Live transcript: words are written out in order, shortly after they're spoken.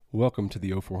Welcome to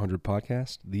the 0400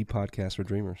 podcast, the podcast for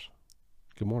dreamers.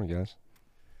 Good morning, guys.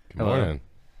 Good morning.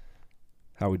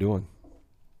 How we doing?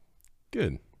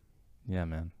 Good. Yeah,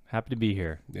 man. Happy to be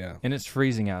here. Yeah. And it's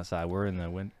freezing outside. We're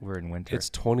in winter. It's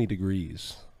 20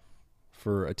 degrees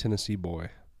for a Tennessee boy.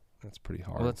 That's pretty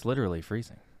hard. Well, it's literally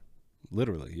freezing.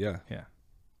 Literally, yeah. Yeah.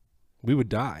 We would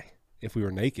die if we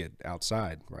were naked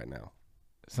outside right now.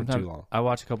 Sometimes for too long. I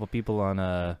watch a couple people on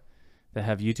that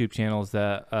have YouTube channels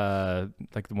that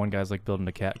like the one guy's like building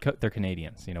a they're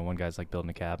Canadians. You know, one guy's like building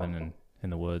a cabin in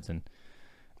the woods, and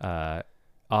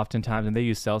oftentimes, and they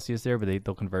use Celsius there, but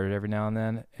they'll convert it every now and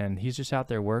then, and he's just out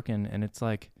there working, and it's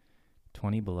like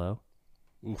 20 below.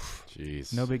 Oof.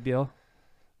 Jeez. No big deal.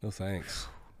 No thanks.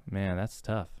 Man, that's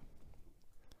tough.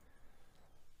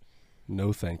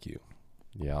 No thank you.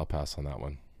 Yeah, I'll pass on that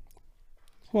one.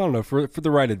 Well, I don't know. For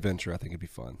the right adventure, I think it'd be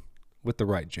fun. With the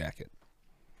right jacket.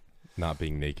 Not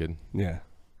being naked. Yeah.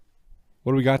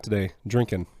 What do we got today?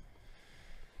 Drinking.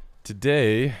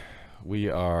 Today, we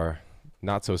are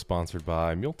not so sponsored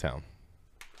by Muletown.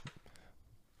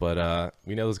 But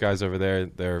we know those guys over there.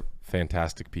 They're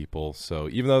fantastic people. So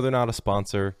even though they're not a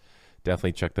sponsor,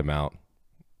 definitely check them out.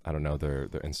 I don't know their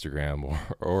Instagram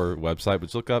or website, but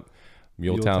just look up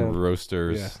Muletown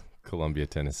Roasters, yeah. Columbia,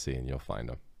 Tennessee, and you'll find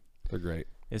them. They're great.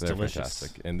 It's They're delicious.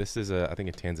 fantastic. And this is, I think,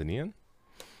 a Tanzanian?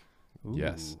 Ooh.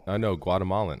 Yes. No,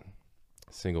 Guatemalan.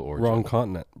 Single origin. Wrong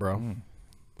continent, bro. Mm.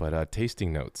 But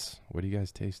tasting notes. What are you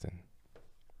guys tasting?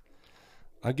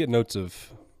 I get notes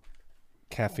of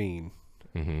caffeine,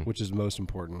 Mm-hmm. which is most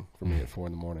important for me at 4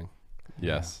 in the morning.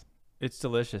 Yes. It's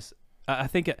delicious. I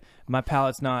think my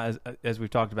palate's not as we've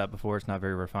talked about before. It's not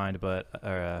very refined, but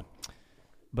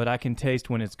I can taste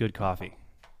when it's good coffee.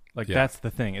 Like that's the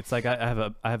thing. It's like I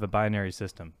have a binary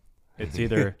system. It's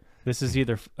either this is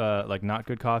either like not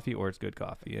good coffee or it's good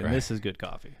coffee, and this is good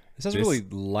coffee. This has really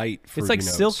light fruity It's like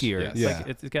notes. silkier. Yes. It's Yeah. like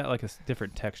it's got like a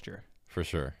different texture. For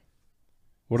sure.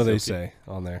 What do they Silky. say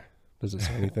on there? Does it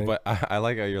say anything? But I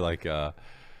like how you're like,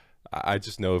 I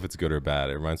just know if it's good or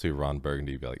bad. It reminds me of Ron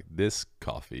Burgundy. Be like, this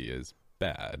coffee is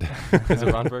bad. Is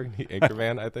it Ron Burgundy?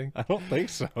 Anchorman, I think. I don't think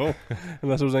so.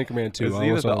 Unless it was Anchorman 2. It's I either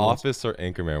almost The almost- Office or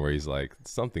Anchorman where he's like,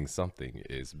 something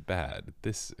is bad.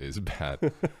 This is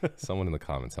bad. Someone in the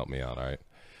comments help me out, all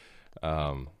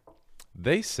right?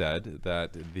 They said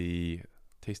that the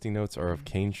tasting notes are of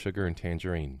cane sugar and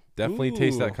tangerine. Definitely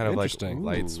taste that kind of like interesting.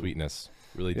 light Ooh. sweetness.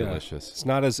 Really Yeah. delicious. It's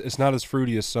not as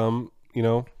fruity as some,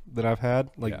 that I've had,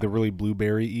 like Yeah. the really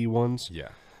blueberry-y ones, Yeah.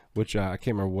 which I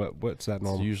can't remember what's that It's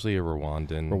normal. usually a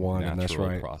Rwandan Rwandan, that's natural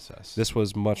right. process. This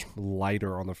was much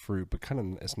lighter on the fruit, but kind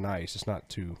of it's nice. It's not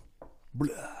too.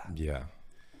 Yeah,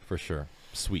 for sure.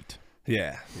 Sweet.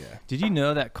 Yeah. Did you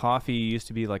know that coffee used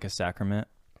to be like a sacrament?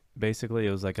 Basically,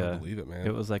 it was like I believe it, man.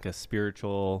 it was like a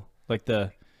spiritual, like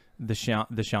the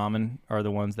shaman are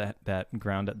the ones that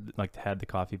ground up, like had the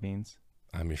coffee beans.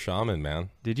 I'm your shaman, man.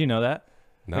 Did you know that?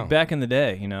 No. Like back in the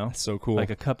day, That's so cool. like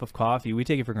a cup of coffee. We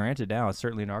take it for granted now. It's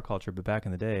certainly in our culture, but back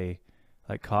in the day,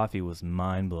 like coffee was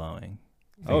mind blowing.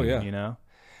 Oh, yeah.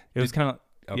 It was kind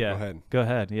of yeah. Go ahead. Go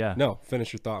ahead. Yeah. No,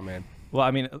 finish your thought, man. Well,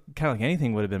 I mean, kind of like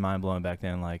anything would have been mind blowing back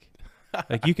then. Like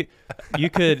you could,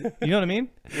 you know what I mean?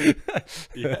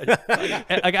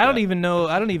 Like I don't even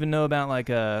know about like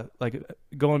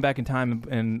going back in time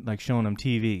and like showing them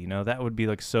TV. That would be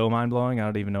like so mind blowing. I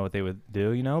don't even know what they would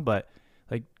do. But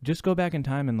like just go back in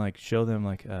time and like show them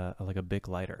like a Bic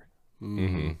lighter,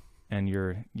 Mm-hmm. and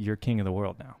you're king of the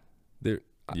world now. There,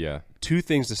 Yeah. two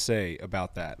things to say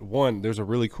about that. One, there's a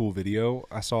really cool video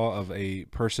I saw of a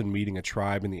person meeting a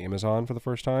tribe in the Amazon for the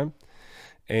first time,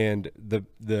 and the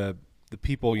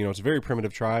people, it's a very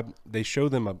primitive tribe. They show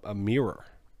them a mirror,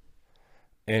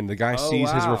 and the guy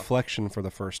sees his wow. reflection for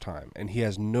the first time, and he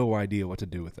has no idea what to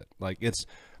do with it. Like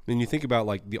you think about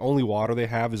like the only water they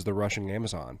have is the Russian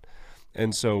Amazon,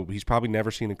 and so he's probably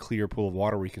never seen a clear pool of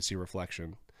water where he can see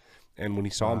reflection. And when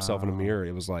he saw himself in a mirror,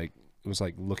 it was like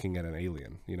looking at an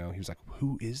alien. He was like,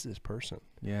 "Who is this person?"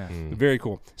 Yeah. Very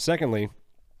cool. Secondly,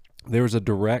 there was a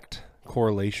direct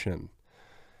correlation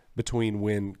between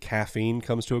when caffeine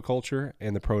comes to a culture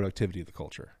and the productivity of the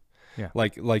culture. Yeah.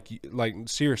 Like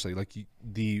seriously, like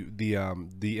the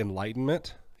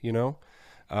Enlightenment,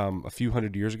 a few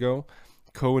hundred years ago,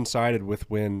 coincided with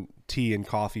when tea and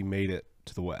coffee made it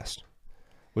to the West,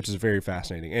 which is very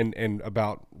fascinating. And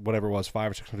about whatever it was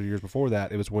 500 or 600 years before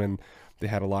that, it was when they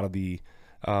had a lot of the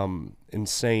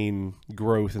insane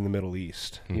growth in the Middle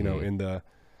East, in the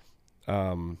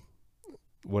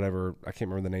whatever, I can't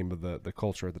remember the name of the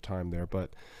culture at the time there,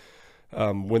 but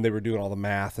when they were doing all the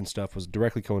math and stuff was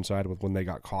directly coincided with when they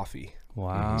got coffee.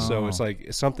 Wow. So it's like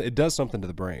it does something to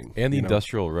the brain. And the you know?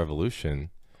 Industrial Revolution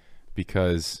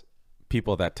because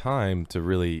people at that time, to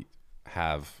really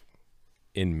have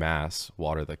in mass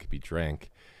water that could be drank,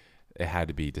 it had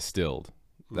to be distilled.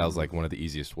 That was like one of the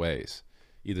easiest ways,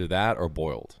 either that or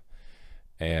boiled.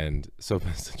 And so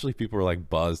essentially people were like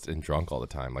buzzed and drunk all the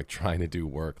time, like trying to do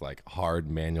work, like hard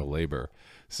manual labor.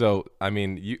 So, I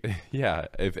mean, yeah,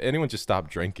 if anyone just stopped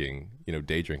drinking,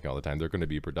 day drinking all the time, they're going to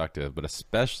be productive, but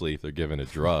especially if they're given a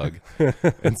drug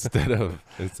instead of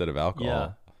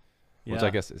alcohol, which I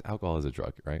guess alcohol is a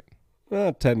drug, right?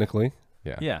 Technically.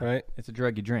 Yeah. Yeah. Right. It's a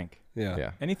drug you drink.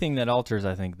 Yeah. Anything that alters,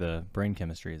 I think, the brain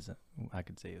chemistry I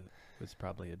could say was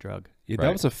probably a drug. Yeah, Right.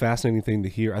 that was a fascinating thing to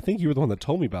hear. I think you were the one that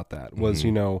told me about that. Was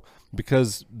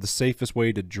because the safest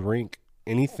way to drink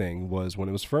anything was when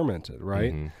it was fermented,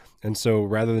 right? And so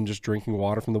rather than just drinking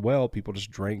water from the well, people just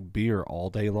drank beer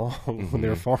all day long when they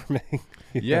were farming.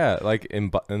 Yeah, like in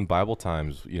Bible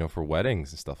times, for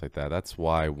weddings and stuff like that. That's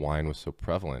why wine was so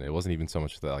prevalent. It wasn't even so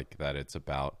much that it's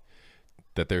about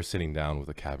that they're sitting down with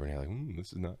a Cabernet, like,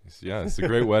 this is nice. Yeah, it's a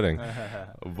great wedding.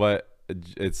 But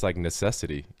it's like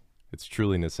necessity. It's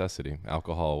truly necessity.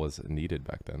 Alcohol was needed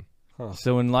back then. Huh.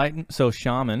 So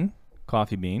shaman,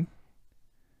 coffee bean.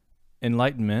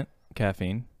 Enlightenment,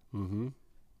 caffeine.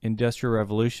 Industrial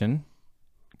Revolution,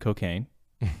 cocaine.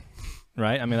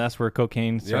 Right? I mean, that's where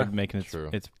cocaine started making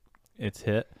its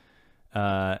hit.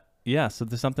 So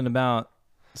there's something about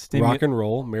rock and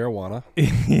roll, marijuana.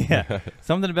 yeah.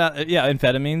 Something about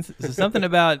amphetamines. So something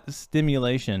about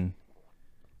stimulation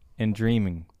and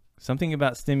dreaming. Something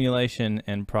about stimulation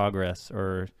and progress,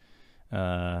 or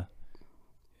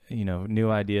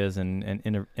new ideas and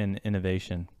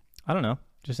innovation. I don't know.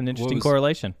 Just an interesting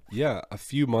correlation. Yeah, a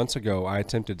few months ago, I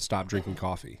attempted to stop drinking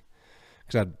coffee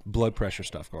because I had blood pressure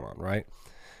stuff going on, right?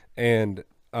 And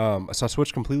so I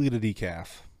switched completely to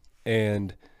decaf,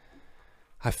 and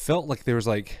I felt like there was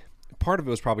part of it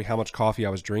was probably how much coffee I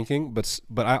was drinking, but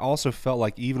I also felt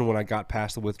like even when I got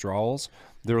past the withdrawals,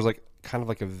 there was kind of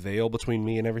like a veil between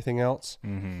me and everything else.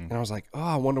 And I was like, oh,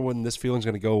 I wonder when this feeling's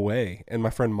going to go away. And my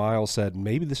friend Miles said,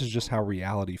 maybe this is just how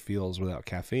reality feels without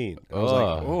caffeine. And I was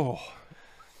like, oh,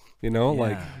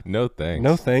 no thanks.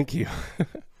 No, thank you.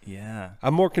 Yeah.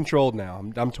 I'm more controlled now.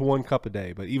 I'm to 1 cup a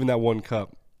day, but even that 1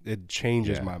 cup, it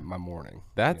changes my morning.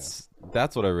 That's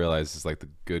what I realized is like the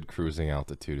good cruising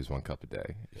altitude is 1 cup a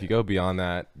day. If you go beyond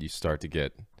that, you start to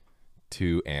get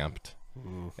too amped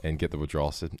and get the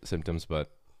withdrawal symptoms. But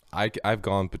I've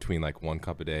gone between 1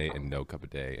 cup a day and no cup a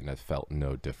day, and I've felt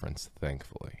no difference,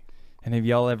 thankfully. And have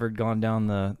y'all ever gone down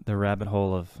the rabbit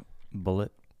hole of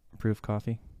bulletproof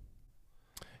coffee?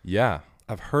 Yeah.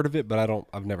 I've heard of it, but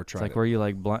I've never tried it. It's like where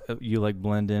you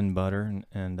blend in butter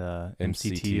and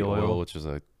MCT oil, which is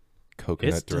a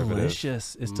coconut derivative.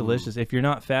 Delicious. It's delicious. If you're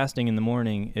not fasting in the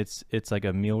morning, it's like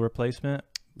a meal replacement,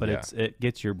 but it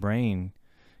gets your brain,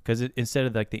 because instead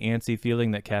of the antsy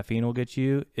feeling that caffeine will get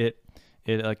you, it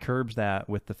curbs that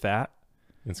with the fat.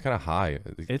 It's kind of high.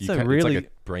 It's like a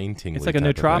brain tingling. It's like a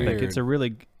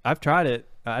nootropic. I've tried it.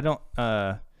 I don't.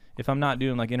 If I'm not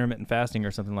doing intermittent fasting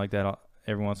or something like that,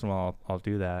 every once in a while I'll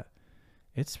do that.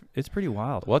 It's pretty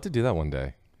wild. We'll have to do that one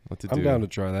day. I'm down to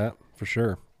try that for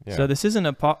sure. Yeah. So this isn't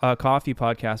a coffee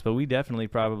podcast, but we definitely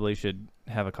probably should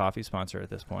have a coffee sponsor at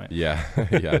this point. Yeah,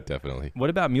 yeah, definitely.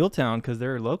 What about Muletown? Because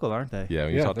they're local, aren't they? Yeah,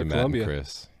 when you talk to Matt Columbia. and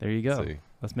Chris. There you go.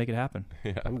 Let's make it happen.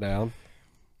 Yeah. I'm down.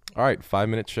 All right,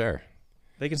 5-minute share.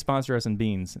 They can sponsor us in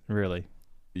beans, really.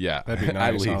 Yeah, that'd be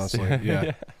nice, honestly.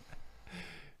 Yeah.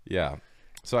 Yeah.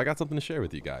 So I got something to share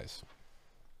with you guys.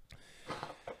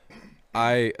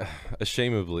 I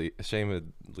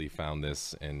ashamedly found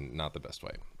this in not the best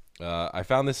way. I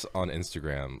found this on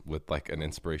Instagram with an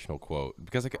inspirational quote,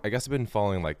 because I guess I've been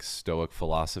following Stoic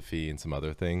philosophy and some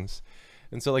other things.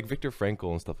 And so Viktor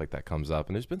Frankl and stuff like that comes up,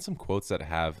 and there's been some quotes that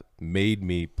have made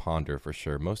me ponder for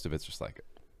sure. Most of it's just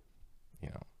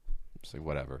just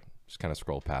whatever, just kind of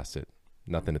scroll past it.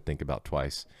 Nothing to think about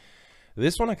twice.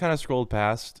 This one I kind of scrolled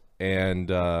past, and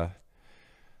then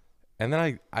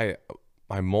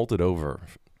I mulled it over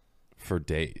for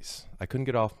days. I couldn't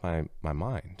get off my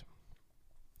mind.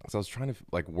 So I was trying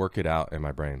to work it out in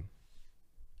my brain.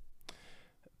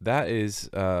 That is,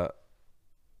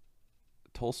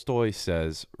 Tolstoy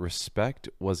says, respect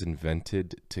was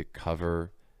invented to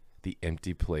cover the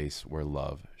empty place where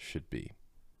love should be.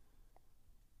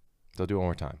 So I'll do it one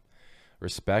more time.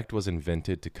 Respect was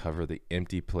invented to cover the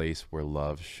empty place where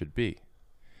love should be.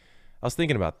 I was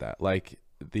thinking about that,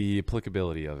 the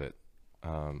applicability of it,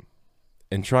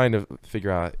 and trying to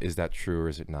figure out, is that true or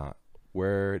is it not?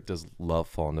 Where does love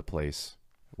fall into place?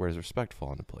 Where does respect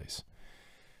fall into place?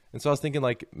 And so I was thinking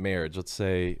marriage, let's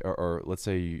say, or let's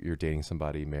say you're dating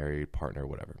somebody, married, partner,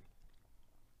 whatever.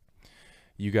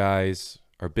 you guys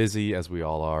are busy, as we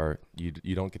all are.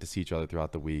 You don't get to see each other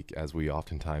throughout the week, as we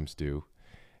oftentimes do.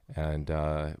 And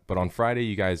but on Friday,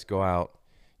 you guys go out,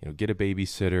 get a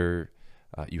babysitter.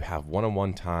 You have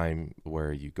one-on-one time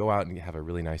where you go out and you have a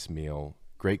really nice meal,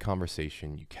 great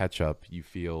conversation. You catch up. You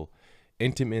feel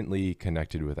intimately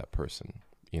connected with that person.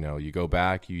 You go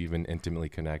back. You even intimately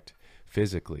connect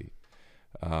physically.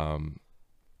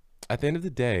 At the end of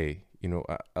the day,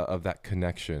 of that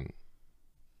connection,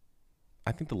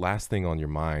 I think the last thing on your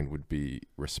mind would be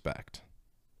respect,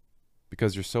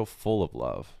 because you're so full of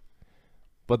love.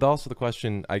 But also the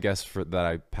question, I guess, that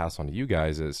I pass on to you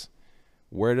guys is,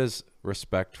 where does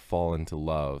respect fall into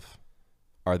love?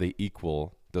 Are they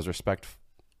equal? Does respect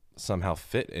somehow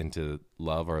fit into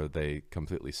love, or are they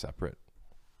completely separate?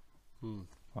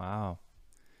 Wow.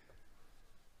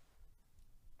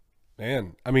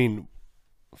 Man, I mean,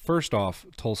 first off,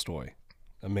 Tolstoy,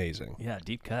 amazing. Yeah,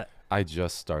 deep cut. I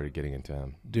just started getting into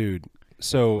him. Dude,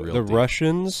 so Real the deep.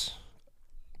 Russians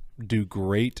do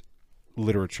great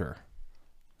literature,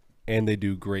 and they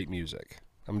do great music.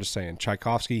 I'm just saying,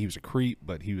 Tchaikovsky, he was a creep,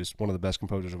 but he was one of the best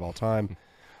composers of all time.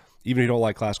 Even if you don't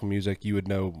like classical music, you would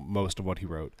know most of what he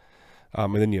wrote.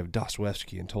 And then you have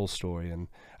Dostoevsky and Tolstoy, and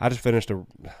I just finished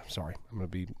sorry, I'm going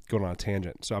to be going on a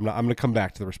tangent, so I'm going to come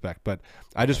back to the respect, but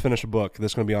I just finished a book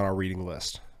that's going to be on our reading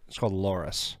list. It's called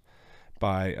Loris,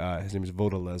 by, his name is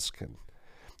Vodolezkin,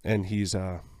 and he's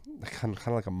kind of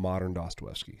like a modern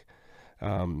Dostoevsky,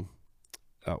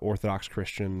 Orthodox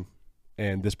Christian,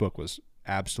 and this book was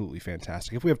absolutely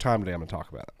fantastic. If we have time today, I'm going to talk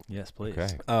about it. Yes, please.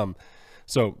 Okay.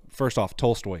 So first off,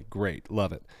 Tolstoy, great,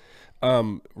 love it.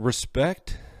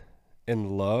 Respect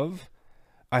and love,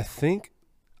 I feel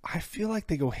like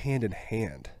they go hand in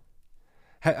hand.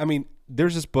 I mean,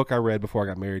 there's this book I read before I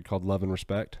got married called Love and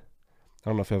Respect. I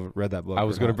don't know if you've read that book. I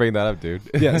was going to bring that up, dude.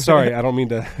 Yeah, sorry, I don't mean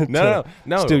to, No.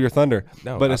 steal your thunder.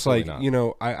 No, but it's like, absolutely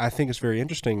not. I think it's very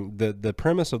interesting. The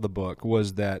premise of the book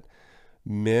was that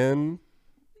men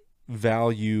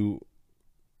value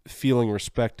feeling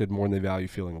respected more than they value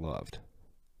feeling loved,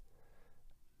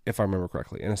 if I remember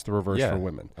correctly. And it's the reverse for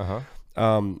women.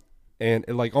 And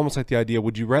almost like the idea,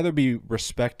 would you rather be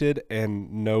respected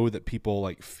and know that people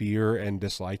like fear and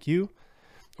dislike you,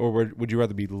 or would you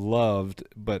rather be loved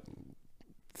but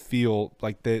feel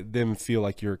like them feel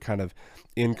like you're kind of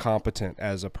incompetent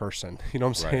as a person? You know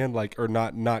what I'm saying? Like, or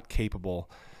not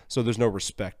capable. So there's no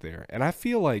respect there. And I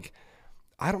feel like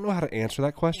I don't know how to answer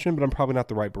that question, but I'm probably not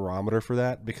the right barometer for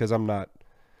that, because I'm not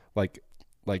like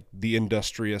the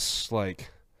industrious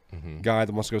guy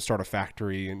that wants to go start a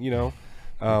factory and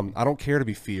I don't care to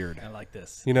be feared. I like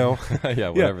this. Yeah,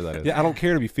 whatever that is. Yeah, I don't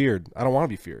care to be feared. I don't want to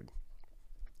be feared.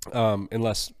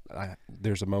 Unless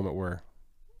there's a moment where,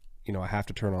 I have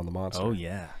to turn on the monster. Oh,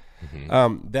 yeah.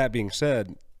 That being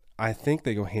said, I think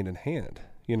they go hand in hand.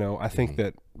 I think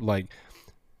that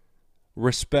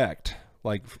respect,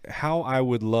 how I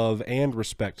would love and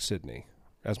respect Sydney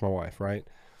as my wife, right?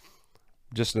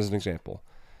 Just as an example,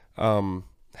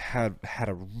 had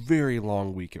a very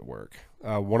long week at work.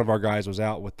 One of our guys was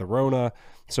out with the Rona,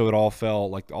 so it all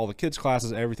fell, all the kids'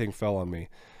 classes, everything fell on me.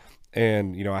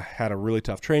 And, I had a really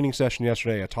tough training session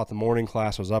yesterday. I taught the morning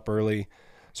class, was up early.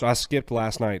 So I skipped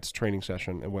last night's training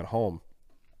session and went home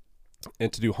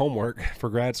and to do homework for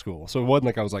grad school. So it wasn't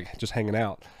like I was just hanging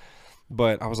out.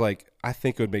 But I was like, I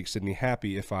think it would make Sydney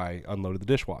happy if I unloaded the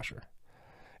dishwasher.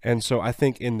 And so I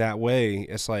think in that way,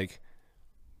 it's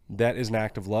that is an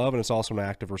act of love, and it's also an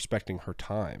act of respecting her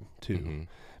time too.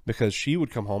 Because she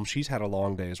would come home, she's had a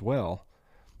long day as well.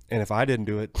 And if I didn't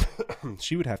do it,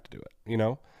 she would have to do it,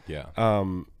 Yeah.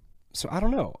 So I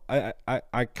don't know.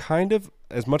 I kind of,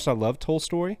 as much as I love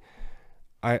Tolstoy,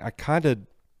 I kind of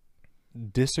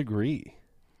disagree,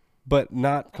 but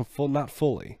not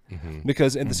fully.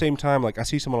 Because at the same time, I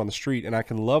see someone on the street and I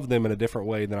can love them in a different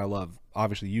way than I love,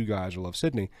 obviously, you guys or love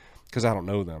Sydney, because I don't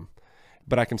know them,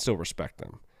 but I can still respect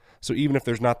them. So even if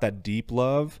there's not that deep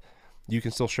love, you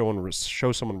can still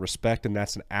show someone respect, and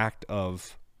that's an act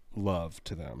of love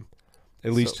to them,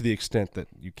 at least to the extent that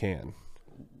you can.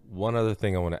 One other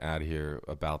thing I want to add here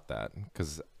about that,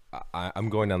 because I'm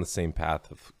going down the same path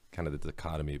of kind of the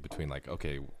dichotomy between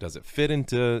okay, does it fit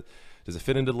into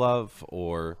love,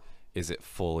 or is it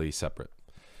fully separate?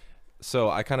 So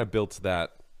I kind of built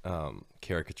that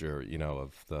caricature,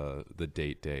 of the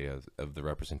date day of the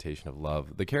representation of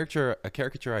love. A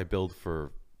caricature I build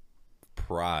for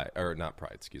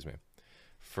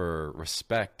for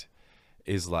respect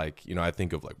is I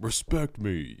think of respect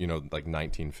me,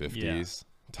 1950s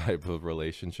type of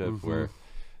relationship where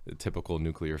the typical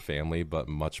nuclear family, but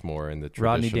much more in the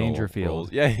Rodney traditional Dangerfield.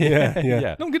 roles.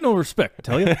 Yeah. Don't get no respect, I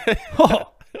tell you.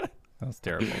 Oh, that was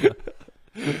terrible.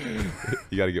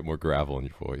 You got to get more gravel in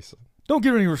your voice. Don't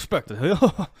get any respect.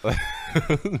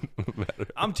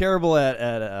 I'm terrible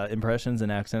at impressions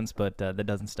and accents, but that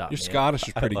doesn't stop Your me. Scottish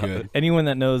is pretty good. Anyone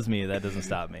that knows me, that doesn't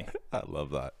stop me. I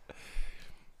love that.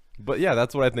 But yeah,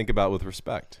 that's what I think about with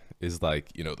respect is like,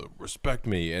 you know, the respect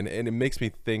me. And it makes me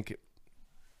think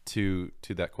to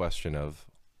that question of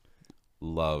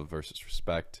love versus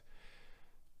respect.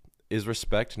 Is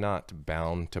respect not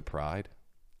bound to pride?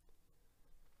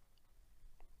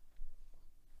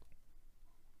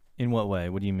 In what way?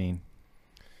 What do you mean?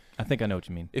 I think I know what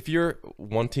you mean. If you're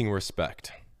wanting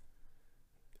respect,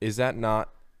 is that not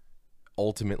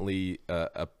ultimately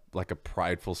like a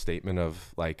prideful statement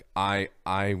of like I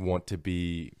want to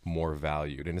be more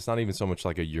valued? And it's not even so much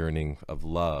like a yearning of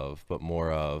love, but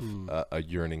more of a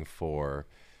yearning for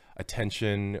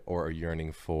attention or a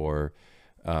yearning for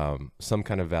some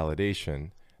kind of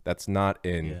validation that's not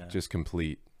in just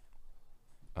complete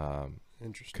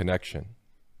connection.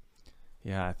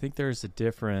 Yeah, I think there's a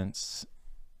difference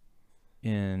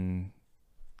in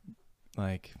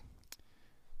like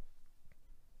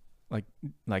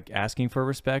asking for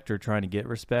respect or trying to get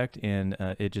respect and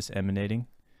it just emanating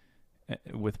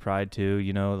with pride too.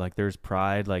 You know, like there's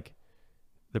pride, like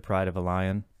the pride of a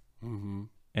lion. Mm-hmm.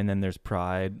 And then there's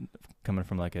pride coming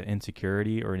from like an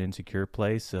insecurity or an insecure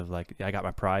place of like, I got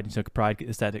my pride. So pride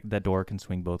is that door can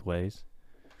swing both ways.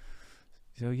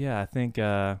 So yeah, I think,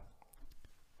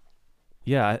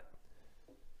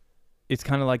 it's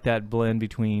kind of like that blend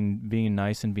between being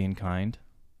nice and being kind.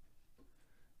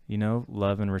 You know,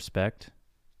 love and respect.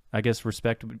 I guess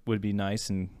respect would be nice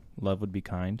and love would be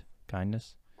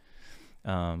kindness.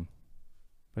 But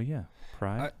yeah,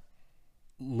 pride.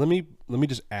 Let me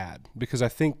just add, because I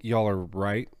think y'all are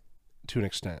right to an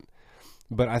extent.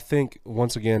 But I think,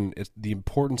 once again, it's the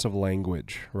importance of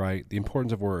language, right? The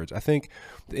importance of words. I think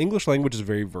the English language is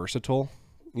very versatile,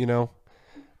 you know,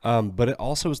 but it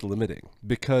also is limiting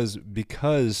because,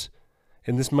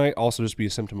 and this might also just be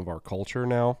a symptom of our culture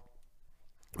now,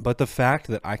 but the fact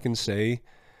that I can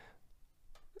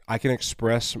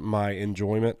express my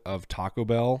enjoyment of Taco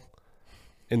Bell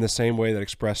in the same way that I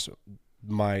express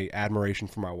my admiration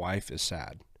for my wife is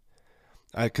sad.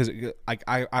 Because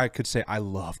I could say I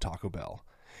love Taco Bell,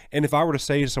 and if I were to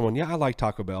say to someone, "Yeah, I like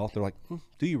Taco Bell," they're like,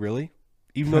 "Do you really?"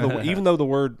 Even though the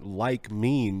word "like"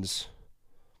 means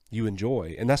you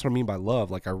enjoy, and that's what I mean by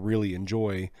love. Like I really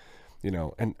enjoy, you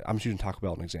know. And I'm just using Taco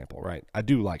Bell as an example, right? I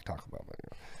do like Taco Bell. But, you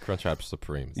know. Crunchwrap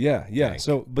Supremes. Yeah.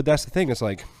 So, but that's the thing. It's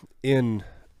like in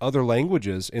other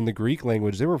languages, in the Greek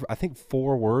language, there were, I think,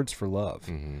 4 words for love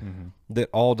that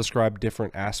all describe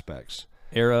different aspects.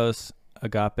 Eros,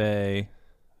 agape,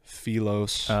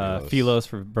 Philos. philos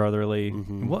for brotherly.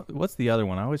 Mm-hmm. What's the other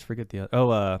one? I always forget the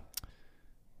other.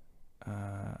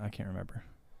 I can't remember.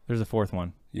 There's a 4th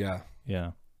one. Yeah.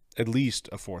 Yeah. At least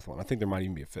a 4th one. I think there might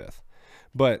even be a 5th.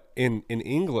 But in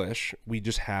English, we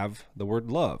just have the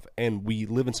word love, and we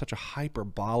live in such a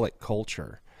hyperbolic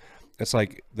culture. It's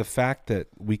like the fact that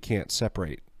we can't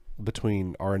separate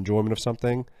between our enjoyment of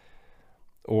something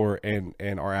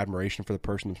and our admiration for the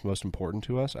person that's most important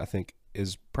to us, I think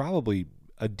is probably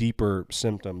a deeper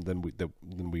symptom than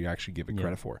we actually give it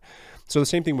credit for. So the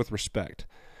same thing with respect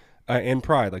and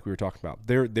pride, like we were talking about.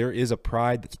 There is a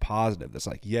pride that's positive. That's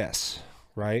like, yes,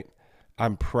 right?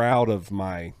 I'm proud of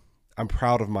my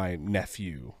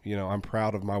nephew. You know, I'm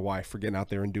proud of my wife for getting out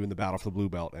there and doing the battle for the blue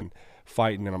belt and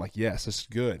fighting. And I'm like, yes, this is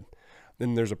good.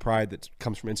 Then there's a pride that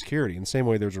comes from insecurity. In the same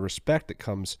way, there's a respect that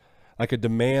comes, like a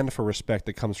demand for respect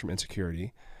that comes from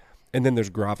insecurity. And then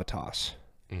there's gravitas.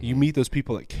 Mm-hmm. You meet those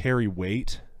people that carry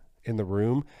weight in the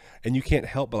room, and you can't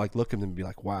help but like look at them and be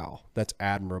like, wow, that's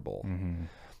admirable. Mm-hmm.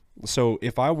 So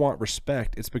if I want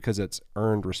respect, it's because it's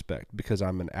earned respect, because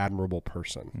I'm an admirable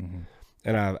person. Mm-hmm.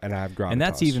 And I have gravitas. And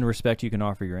that's even respect you can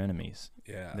offer your enemies.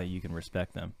 Yeah. That you can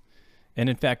respect them. And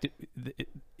in fact,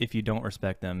 if you don't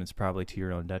respect them, it's probably to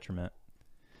your own detriment.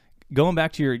 Going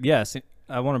back to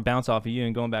I want to bounce off of you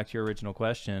and going back to your original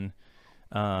question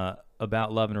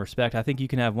about love and respect. I think you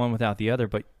can have one without the other,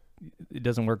 but it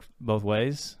doesn't work both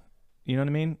ways. You know what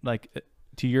I mean? Like,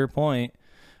 to your point,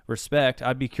 respect,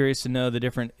 I'd be curious to know the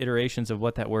different iterations of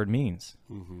what that word means.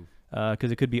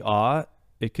 Because it could be awe.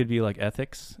 It could be like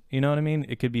ethics. You know what I mean?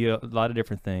 It could be a lot of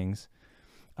different things.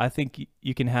 I think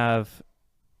you can have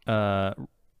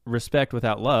respect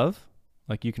without love.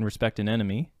 Like you can respect an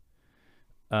enemy.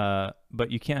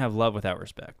 But you can't have love without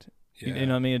respect. Yeah. You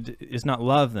know what I mean? It's not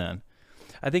love then.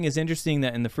 I think it's interesting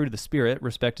that in the fruit of the Spirit,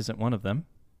 respect isn't one of them.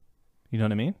 You know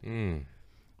what I mean? Mm.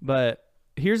 But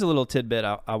here's a little tidbit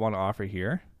I want to offer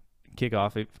here. Kick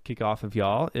off of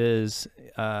y'all is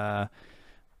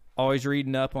always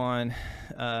reading up on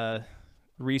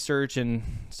research and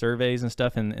surveys and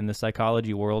stuff in the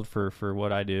psychology world for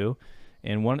what I do,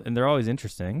 and they're always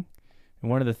interesting. And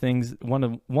one of the things, one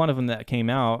of them that came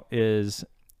out is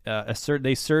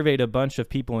they surveyed a bunch of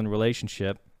people in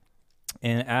relationship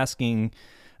and asking,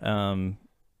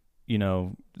 you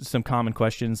know, some common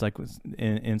questions like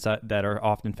inside that are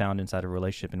often found inside a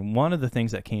relationship. And one of the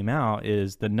things that came out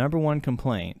is the number one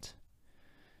complaint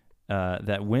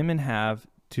that women have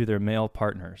to their male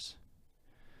partners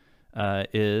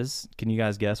is, can you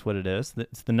guys guess what it is?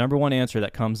 It's the number one answer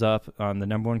that comes up on the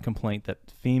number one complaint that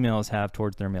females have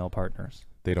towards their male partners.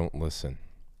 They don't listen.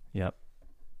 Yep.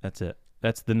 That's it.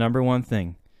 That's the number one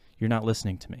thing. You're not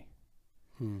listening to me.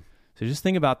 So just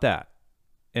think about that.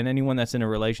 And anyone that's in a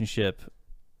relationship,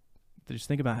 just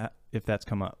think about if that's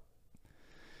come up.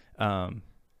 And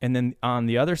then on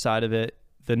the other side of it,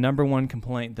 the number one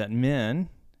complaint that men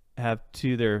have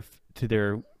to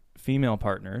their female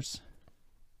partners.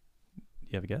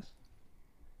 You have a guess?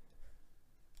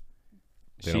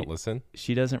 They don't listen?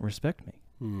 She doesn't respect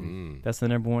me. That's the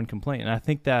number one complaint. And I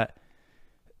think that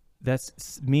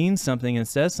means something and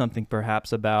says something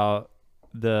perhaps about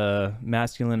the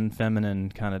masculine and feminine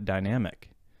kind of dynamic.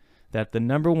 That the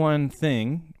number one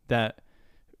thing that,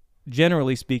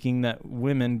 generally speaking, that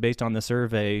women, based on the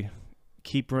survey,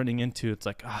 keep running into, it's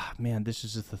like, man, this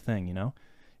is just the thing, you know,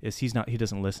 is he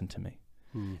doesn't listen to me.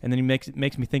 And then he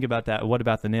makes me think about that. What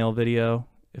about the nail video?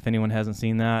 If anyone hasn't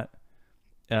seen that,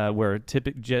 where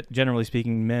generally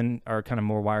speaking, men are kind of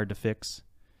more wired to fix,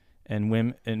 and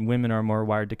women are more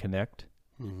wired to connect,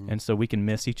 and so we can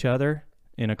miss each other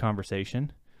in a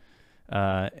conversation.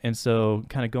 And so,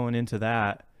 kind of going into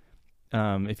that,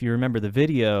 if you remember the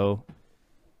video,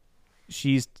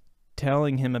 she's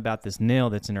telling him about this nail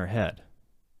that's in her head,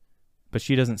 but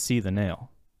she doesn't see the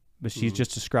nail, but she's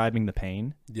just describing the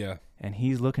pain. Yeah. And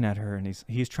he's looking at her, and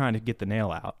he's trying to get the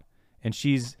nail out, and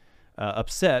she's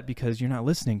upset because you're not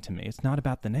listening to me. It's not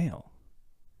about the nail.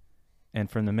 And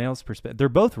from the male's perspective, they're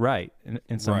both right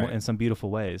in some beautiful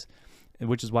ways,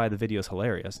 which is why the video is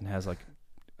hilarious and has like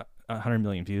 100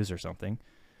 million views or something.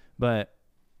 But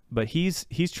he's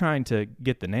trying to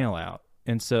get the nail out,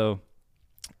 and so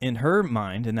in her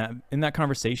mind, in that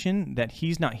conversation, that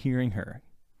he's not hearing her.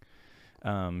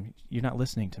 You're not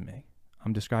listening to me.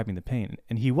 I'm describing the pain.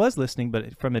 And he was listening,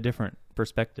 but from a different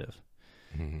perspective.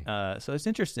 So it's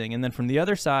interesting. And then from the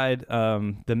other side,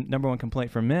 the number one complaint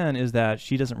from men is that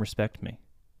she doesn't respect me.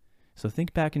 So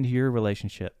think back into your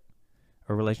relationship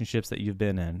or relationships that you've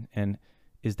been in. And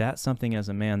is that something as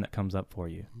a man that comes up for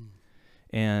you?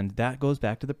 And that goes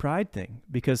back to the pride thing,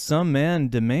 because some men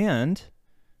demand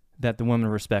that the woman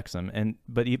respects them,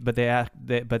 but they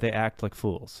act like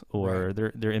fools, or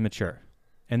they're immature.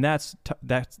 And that's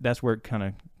where it kind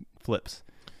of flips.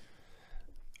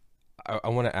 I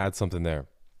want to add something there.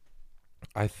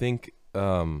 I think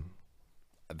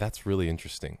that's really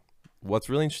interesting. What's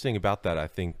really interesting about that, I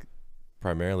think,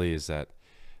 primarily is that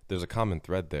there's a common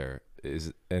thread there,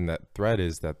 and that thread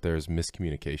is that there's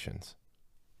miscommunications,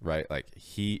 right? Like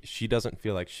she doesn't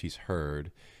feel like she's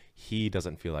heard. He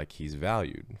doesn't feel like he's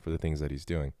valued for the things that he's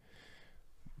doing.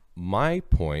 My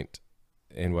point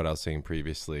in what I was saying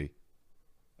previously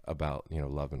about,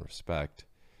 love and respect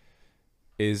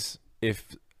is,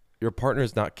 if your partner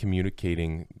is not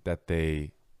communicating that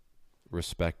they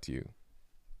respect you,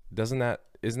 isn't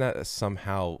that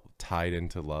somehow tied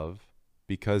into love?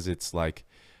 Because it's like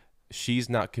she's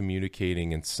not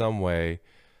communicating in some way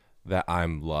that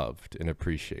I'm loved and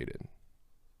appreciated.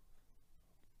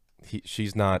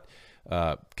 She's not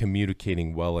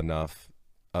communicating well enough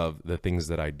of the things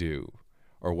that I do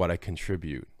or what I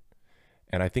contribute.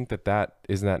 And I think that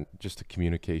isn't that just a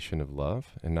communication of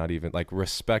love, and not even like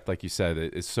respect, like you said,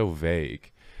 it's so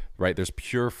vague, right? There's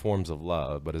pure forms of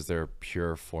love, but is there a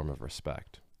pure form of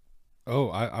respect? Oh,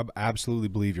 I absolutely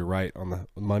believe you're right on the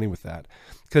money with that.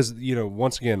 Because,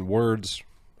 once again, words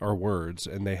are words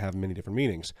and they have many different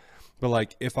meanings. But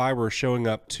like if I were showing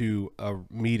up to a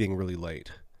meeting really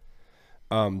late,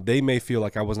 they may feel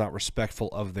like I was not respectful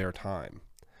of their time.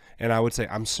 And I would say,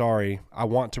 I'm sorry, I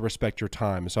want to respect your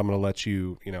time, so I'm going to let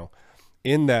you,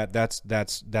 in that's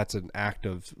an act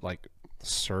of like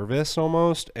service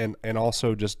almost, and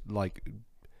also just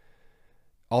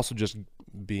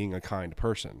being a kind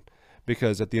person,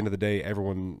 because at the end of the day,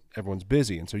 everyone's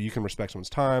busy, and so you can respect someone's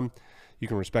time, you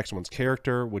can respect someone's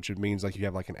character, which means like you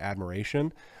have like an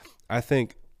admiration. I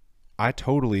think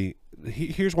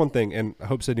here's one thing, and I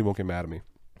hope Sydney won't get mad at me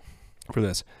for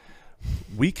this.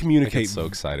 We communicate. I get so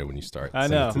excited when you start. I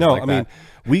know. No, like I mean,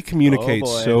 we communicate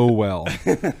so well.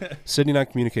 Sydney and I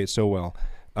communicate so well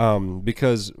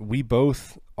because we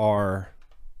both are,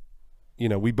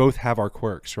 we both have our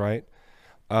quirks, right?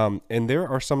 And there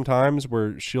are some times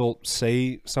where she'll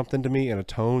say something to me in a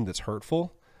tone that's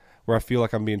hurtful, where I feel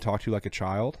like I'm being talked to like a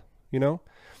child, you know?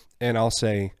 And I'll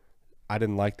say, I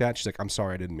didn't like that. She's like, I'm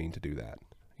sorry, I didn't mean to do that,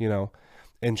 you know?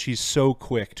 And she's so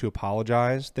quick to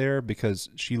apologize there because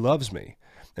she loves me.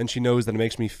 And she knows that it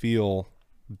makes me feel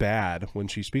bad when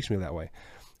she speaks to me that way.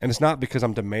 And it's not because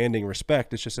I'm demanding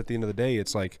respect. It's just at the end of the day,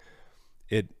 it's like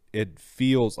it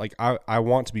feels like I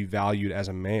want to be valued as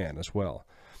a man as well.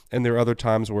 And there are other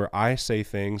times where I say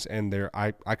things and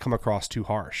I come across too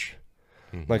harsh.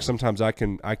 Mm-hmm. Like sometimes I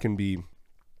can be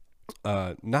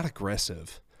not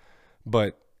aggressive,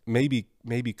 but maybe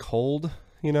cold,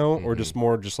 you know, or just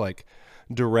more just like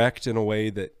direct in a way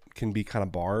that can be kind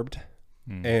of barbed.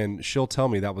 And she'll tell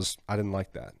me I didn't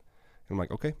like that. And I'm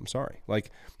like, okay, I'm sorry.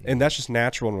 Like, and that's just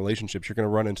natural in relationships. You're going to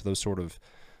run into those sort of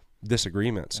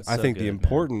disagreements. That's I so think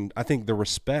good, I think the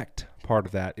respect part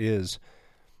of that is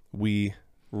we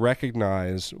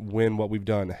recognize when what we've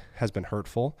done has been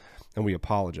hurtful and we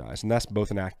apologize. And that's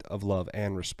both an act of love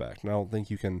and respect. And I don't think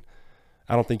you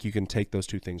can take those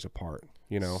two things apart,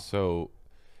 you know? So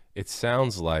it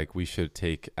sounds like we should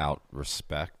take out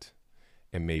respect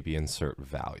and maybe insert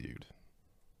valued.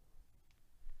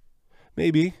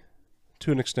 Maybe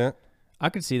to an extent. I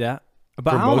could see that.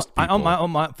 But For most people.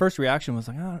 my first reaction was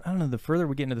like, I don't know. The further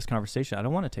we get into this conversation, I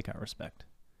don't want to take out respect.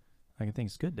 Like, I think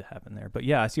it's good to have in there. But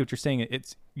yeah, I see what you're saying.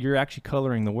 You're actually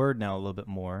coloring the word now a little bit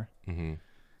more. Mm-hmm.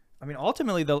 I mean,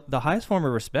 ultimately, the highest form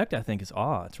of respect, I think, is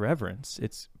awe. It's reverence.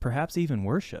 It's perhaps even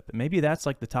worship. And maybe that's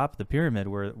like the top of the pyramid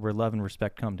where love and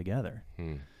respect come together.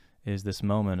 Is this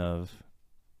moment of,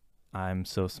 I'm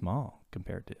so small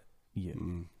compared to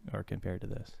you or compared to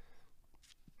this.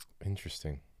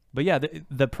 Interesting. But yeah,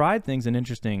 the pride thing's an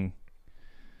interesting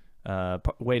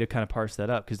way to kind of parse that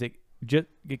up because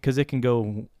it can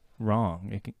go wrong.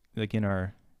 It can, like in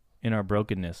our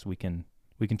brokenness, we can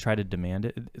try to demand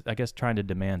it. I guess trying to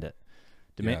demand it,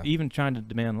 even trying to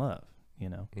demand love. You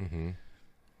know. Mm-hmm.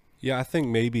 Yeah, I think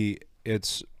maybe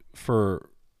it's for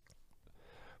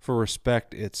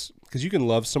respect. It's because you can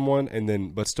love someone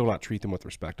but still not treat them with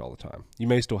respect all the time. You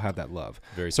may still have that love.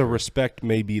 So true. Respect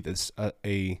may be this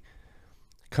a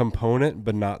component,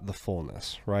 but not the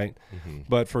fullness, right? Mm-hmm.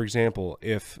 But for example,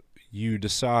 if you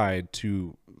decide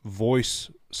to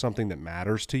voice something that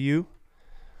matters to you,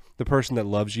 the person that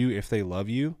loves you, if they love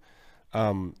you,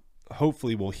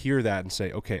 hopefully will hear that and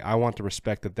say, okay, I want to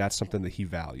respect that that's something that he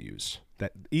values,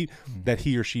 that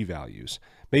he or she values.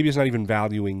 Maybe it's not even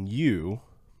valuing you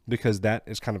because that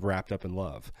is kind of wrapped up in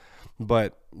love.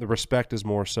 But the respect is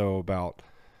more so about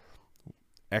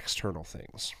external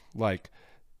things. Like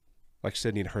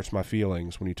Sydney, it hurts my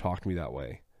feelings when you talk to me that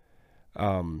way.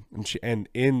 And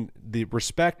in the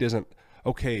respect isn't,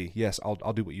 okay, yes,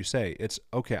 I'll do what you say. It's,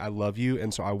 okay, I love you,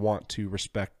 and so I want to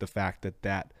respect the fact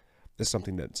that is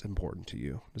something that's important to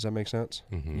you. Does that make sense?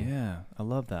 Mm-hmm. Yeah, I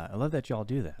love that. I love that y'all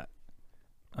do that.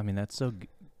 I mean, that's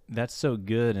so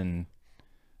good and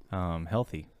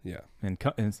healthy. Yeah, and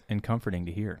comforting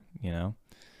to hear. You know,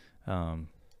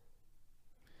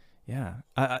 yeah.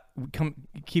 I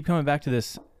keep coming back to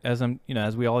this as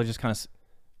as we all just kind of.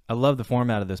 I love the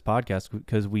format of this podcast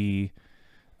because we,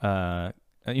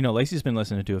 Lacey's been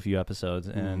listening to a few episodes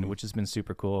and which has been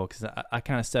super cool because I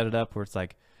kind of set it up where it's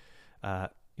like,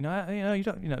 you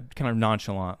don't, kind of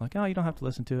nonchalant, like, oh, you don't have to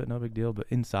listen to it, no big deal. But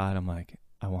inside, I'm like,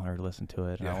 I want her to listen to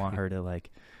it, and I want her to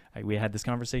we had this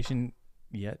conversation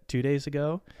 2 days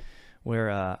ago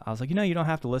where I was like, you don't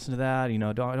have to listen to that. I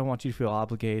don't want you to feel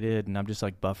obligated, and I'm just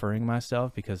like buffering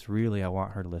myself because really I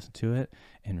want her to listen to it,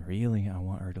 and really I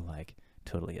want her to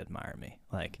totally admire me.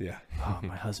 Oh,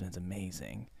 my husband's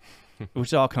amazing,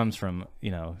 which all comes from,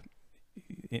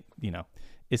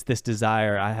 it's this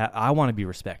desire I want to be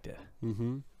respected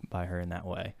by her in that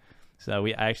way. So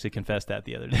I actually confessed that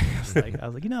the other day. I was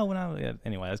like,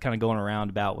 anyway, I was kind of going around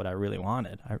about what I really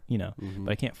wanted,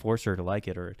 but I can't force her to like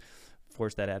it or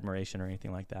force that admiration or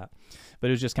anything like that. But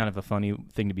it was just kind of a funny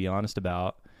thing to be honest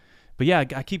about. But yeah,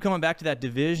 I keep coming back to that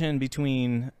division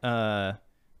between trying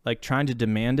to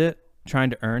demand it,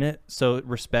 trying to earn it. So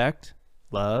respect,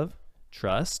 love,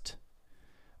 trust.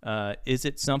 Is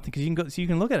it something, because you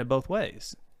can look at it both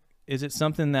ways. Is it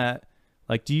something that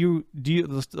do you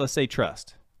let's say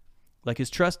trust,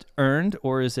 is trust earned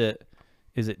or is it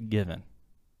given?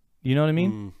 You know what I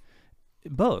mean?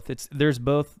 Both.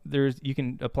 You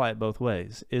can apply it both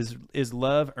ways. Is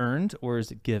love earned or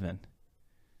is it given?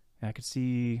 I could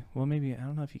see, well, maybe, I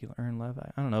don't know if you can earn love.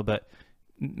 I don't know, but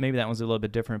maybe that one's a little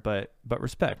bit different, but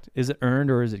respect, is it earned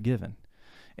or is it given?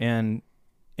 And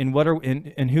who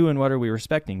and what are we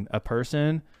respecting? A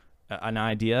person, an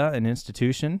idea, an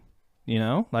institution,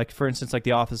 for instance,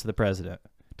 the office of the president.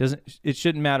 It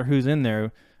shouldn't matter who's in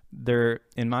there.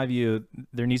 In my view,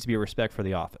 there needs to be a respect for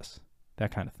the office,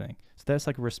 that kind of thing. So that's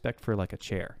like a respect for like a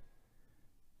chair.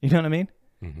 You know what I mean?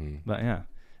 Mm-hmm. But yeah,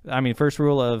 I mean, first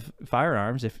rule of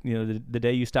firearms: if you know the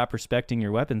day you stop respecting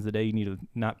your weapons, the day you need to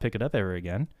not pick it up ever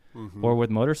again. Mm-hmm. Or with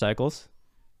motorcycles,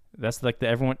 that's like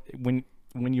everyone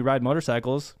when you ride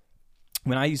motorcycles.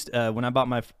 When I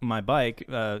bought my bike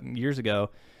years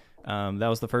ago, that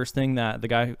was the first thing that the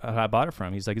guy I bought it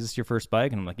from. He's like, "Is this your first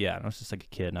bike?" And I'm like, "Yeah." And I was just like a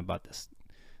kid, and I bought this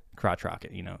crotch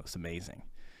rocket. You know, it was amazing.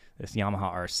 This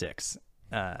Yamaha R6.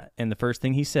 And the first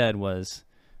thing he said was,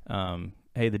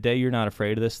 "Hey, the day you're not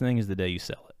afraid of this thing is the day you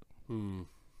sell it."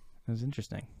 It was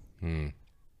interesting.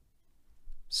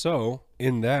 So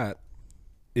in that,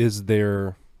 is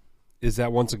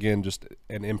that once again just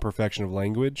an imperfection of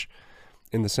language,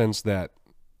 in the sense that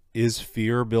is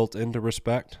fear built into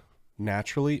respect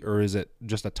naturally, or is it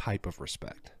just a type of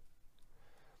respect?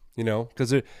 You know,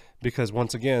 because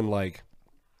once again, like,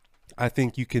 I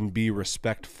think you can be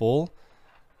respectful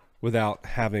without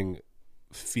having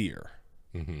fear.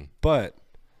 Mm-hmm. But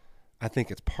I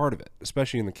think it's part of it,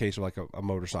 especially in the case of like a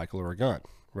motorcycle or a gun,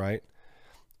 right?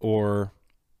 Or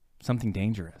something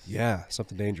dangerous. Yeah,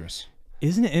 something dangerous.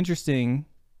 Isn't it interesting?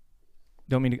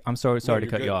 I'm sorry to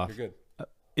cut you off. You're good.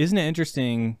 Isn't it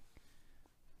interesting?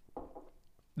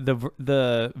 Some of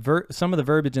the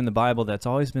verbiage in the Bible that's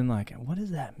always been like, what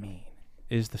does that mean?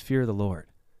 Is the fear of the Lord,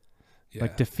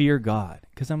 like to fear God?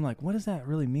 Because I'm like, what does that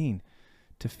really mean?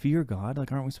 To fear God?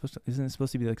 Like, aren't we supposed to? Isn't it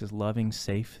supposed to be like this loving,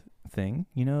 safe thing?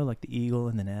 You know, like the eagle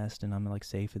in the nest, and I'm like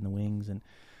safe in the wings,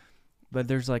 but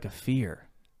there's like a fear,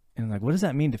 and like, what does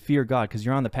that mean to fear God? Because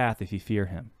you're on the path if you fear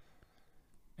Him,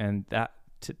 and that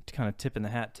to kind of tip in the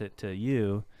hat to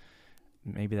you.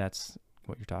 Maybe that's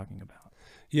what you're talking about.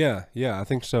 Yeah, I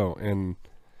think so. And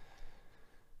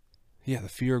yeah, the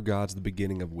fear of God's the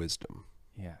beginning of wisdom.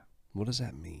 Yeah. What does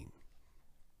that mean?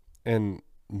 And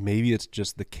maybe it's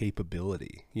just the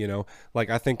capability, you know? Like,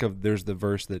 I think there's the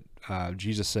verse that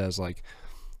Jesus says, like,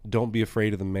 don't be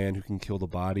afraid of the man who can kill the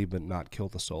body but not kill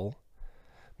the soul.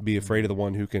 Be afraid of the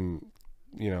one who can,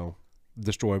 you know,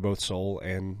 destroy both soul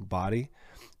and body.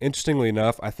 Interestingly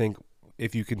enough, I think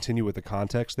if you continue with the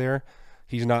context there,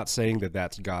 he's not saying that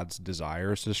that's God's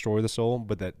desire to destroy the soul,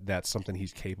 but that's something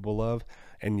he's capable of.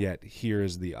 And yet here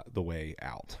is the way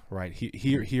out, right?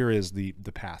 Here is the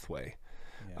pathway.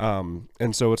 Yeah.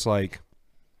 And so it's like,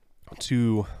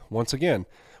 once again,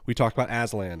 we talked about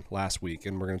Aslan last week,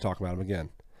 and we're going to talk about him again.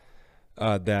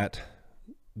 That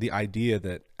the idea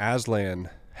that Aslan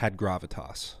had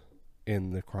gravitas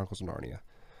in the Chronicles of Narnia.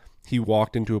 He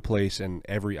walked into a place and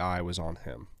every eye was on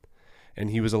him. And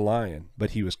he was a lion,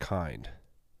 but he was kind.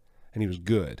 And he was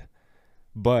good.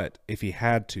 But if he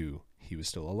had to, he was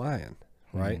still a lion,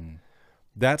 right?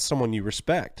 That's someone you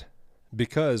respect,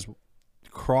 because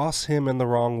cross him in the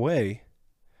wrong way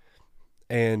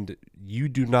and you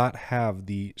do not have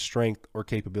the strength or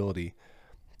capability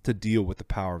to deal with the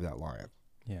power of that lion.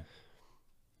 Yeah.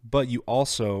 But you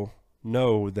also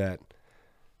know that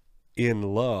in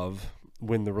love,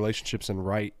 when the relationship's in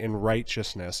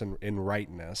righteousness and in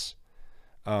rightness,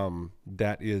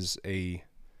 that is a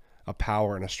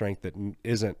power and a strength that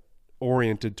isn't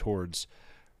oriented towards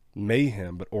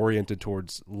mayhem, but oriented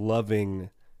towards loving.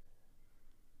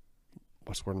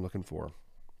 What's the word I'm looking for?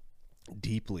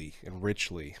 Deeply and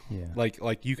richly. Yeah.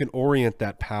 Like you can orient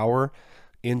that power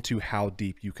into how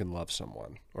deep you can love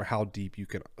someone or how deep you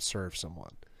can serve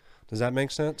someone. Does that make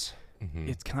sense? Mm-hmm.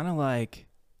 It's kind of like,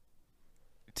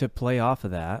 to play off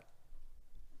of that,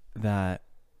 and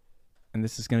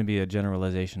this is going to be a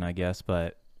generalization, I guess,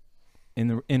 but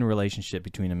in a relationship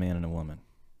between a man and a woman,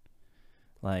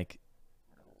 like,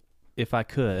 if I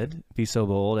could be so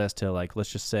bold as to, like,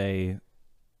 let's say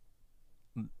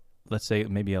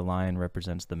maybe a lion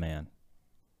represents the man.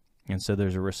 And so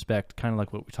there's a respect, kind of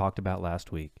like what we talked about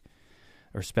last week,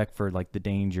 a respect for like the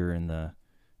danger and the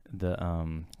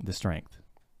strength.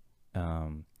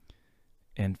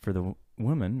 And for the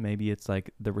woman, maybe it's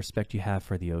like the respect you have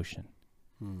for the ocean.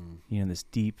 You know, this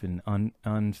deep and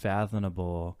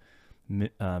unfathomable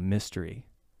mystery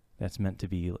that's meant to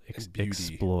be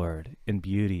explored in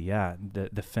beauty. Yeah,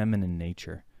 the feminine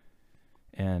nature.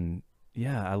 And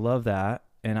yeah, I love that.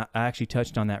 And I actually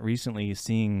touched on that recently,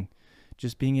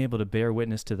 just being able to bear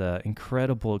witness to the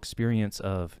incredible experience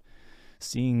of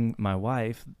seeing my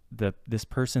wife, this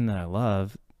person that I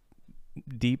love,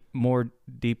 more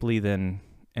deeply than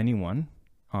anyone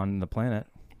on the planet,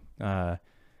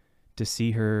 to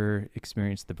see her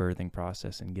experience the birthing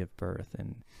process and give birth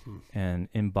and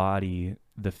embody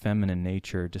the feminine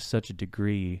nature to such a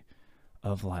degree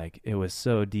of, like, it was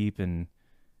so deep and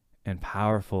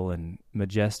powerful and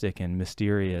majestic and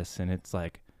mysterious, and it's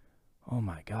like, oh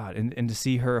my God. And to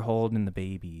see her holding the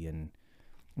baby and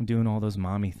doing all those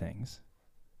mommy things,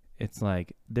 it's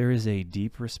like there is a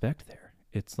deep respect there.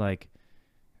 It's like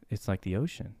the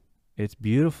ocean. It's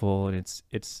beautiful, and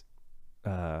it's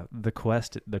the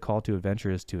call to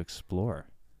adventure is to explore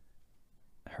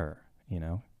her,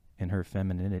 in her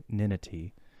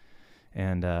femininity.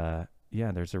 And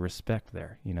yeah, there's a respect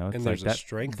there, And It's there's like a that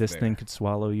strength this there. thing could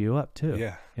swallow you up too.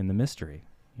 Yeah. In the mystery,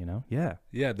 Yeah.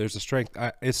 Yeah, there's a strength.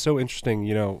 It's so interesting,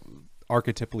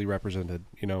 archetypally represented,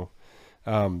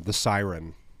 the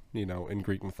siren, in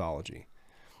Greek mythology.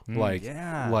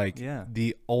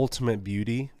 The ultimate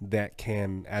beauty that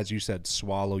can, as you said,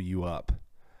 swallow you up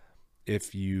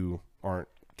if you aren't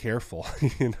careful,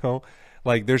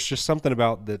 Like there's just something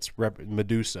about that's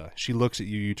Medusa. She looks at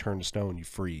you, you turn to stone, you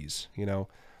freeze,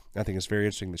 I think it's very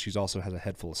interesting that she's also has a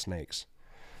head full of snakes.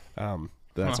 But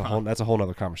that's a whole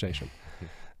nother conversation.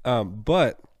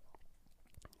 But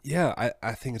yeah,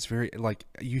 I think it's very, like,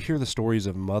 you hear the stories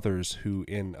of mothers who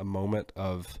in a moment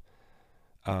of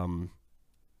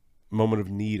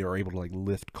need are able to like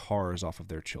lift cars off of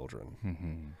their children.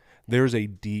 Mm-hmm. There's a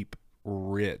deep,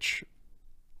 rich,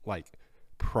 like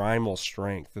primal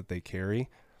strength that they carry.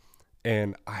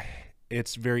 And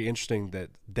it's very interesting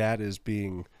that is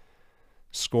being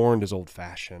scorned as old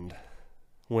fashioned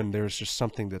when there's just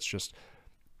something that's just,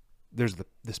 there's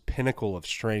this pinnacle of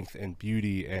strength and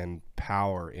beauty and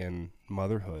power in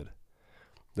motherhood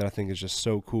that I think is just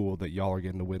so cool that y'all are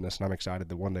getting to witness. And I'm excited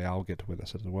that one day I'll get to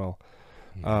witness it as well.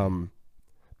 Mm-hmm.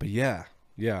 But yeah.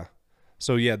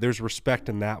 So yeah, there's respect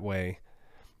in that way.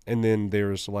 And then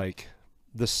there's like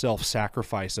the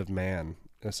self-sacrifice of man,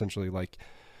 essentially. Like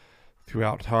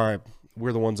throughout time,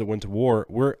 we're the ones that went to war.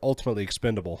 We're ultimately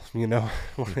expendable,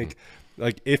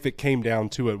 like if it came down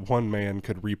to it, one man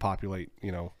could repopulate,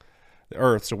 the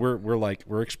earth. So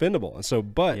we're expendable. And so,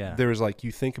 but there's like,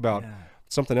 you think about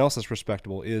something else that's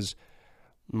respectable is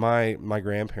my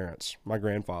grandparents, my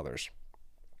grandfathers,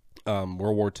 World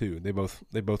War II. They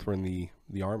both were in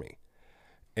the army,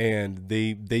 and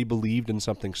they believed in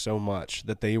something so much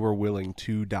that they were willing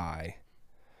to die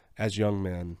as young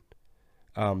men.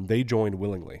 They joined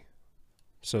willingly.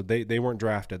 So they weren't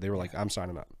drafted. They were like, I'm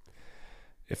signing up,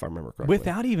 if I remember correctly.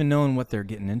 Without even knowing what they're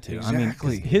getting into. Exactly. I mean,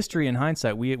 'cause history and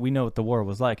hindsight, we know what the war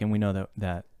was like, and we know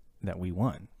that we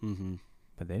won. Mm-hmm.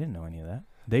 But they didn't know any of that.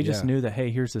 They just knew that, hey,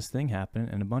 here's this thing happening,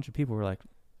 and a bunch of people were like,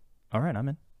 all right, I'm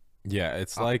in. Yeah,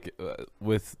 it's like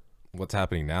with what's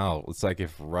happening now, it's like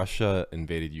if Russia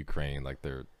invaded Ukraine like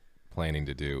they're planning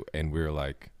to do, and we were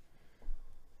like,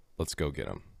 let's go get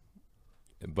them.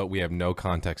 But we have no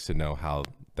context to know how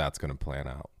that's going to pan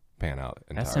out entirely.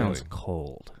 That sounds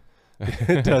cold.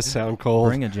 It does sound cold.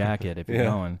 Bring a jacket if you're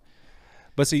going.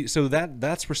 But see, so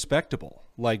that's respectable.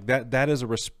 Like that is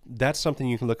that's something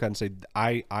you can look at and say,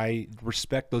 I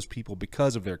respect those people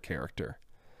because of their character.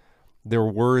 They're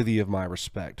worthy of my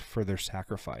respect for their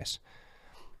sacrifice.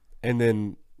 And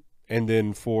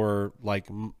then for like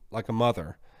a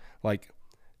mother, like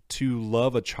to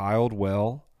love a child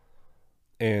well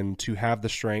and to have the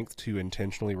strength to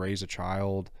intentionally raise a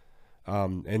child,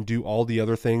 and do all the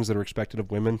other things that are expected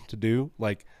of women to do,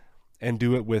 like, and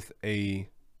do it with a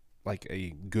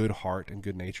good heart and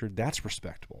good nature. That's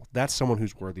respectable. That's someone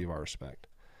who's worthy of our respect.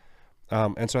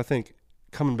 And so I think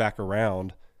coming back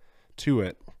around to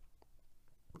it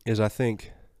is, I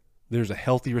think there's a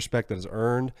healthy respect that is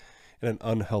earned and an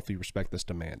unhealthy respect that's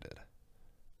demanded.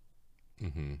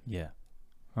 Mm-hmm. Yeah,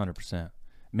 100%.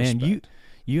 Man, Respect.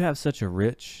 you have such a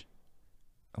rich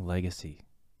legacy.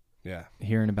 Yeah.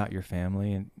 Hearing about your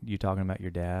family and you talking about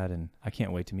your dad, and I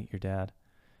can't wait to meet your dad.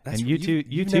 That's, and you too,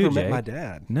 never Jay. met my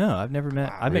dad. No, I've never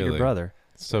met. I met your Really? brother.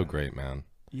 So great, man.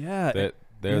 Yeah,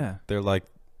 They're like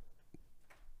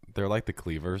the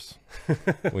Cleavers.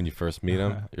 When you first meet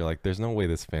them, you're like, there's no way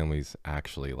this family's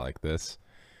actually like this.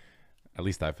 At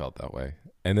least I felt that way.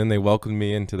 And then they welcomed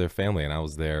me into their family, and I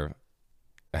was there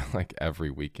like every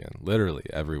weekend, literally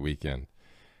every weekend.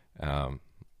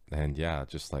 And yeah,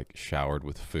 just like showered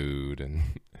with food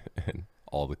and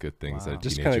all the good things that a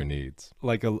Just teenager kinda needs.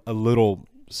 Like a little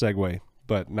segue,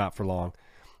 but not for long.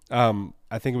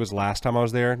 I think it was last time I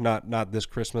was there, not this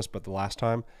Christmas, but the last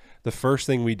time. The first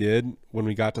thing we did when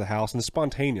we got to the house, and it's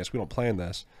spontaneous, we don't plan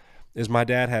this, is my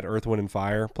dad had Earth, Wind, and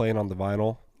Fire playing on the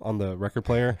vinyl on the record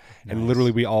player, and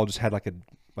literally we all just had like a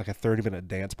 30-minute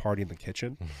dance party in the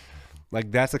kitchen. Like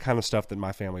that's the kind of stuff that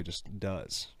my family just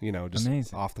does, just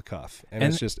Amazing. off the cuff, and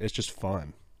And it's just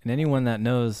fun. And anyone that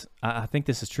knows, I think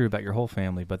this is true about your whole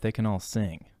family, but they can all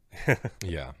sing.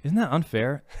 Yeah. Isn't that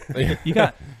unfair? You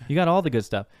got all the good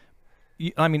stuff.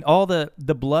 I mean, all the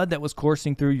blood that was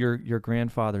coursing through your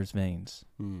grandfather's veins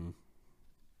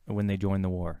when they joined the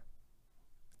war,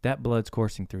 that blood's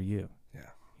coursing through you. Yeah.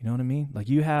 You know what I mean? Like,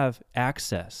 you have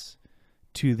access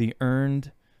to the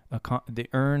earned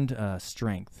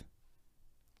strength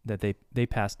that they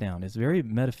pass down. It's very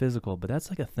metaphysical, but that's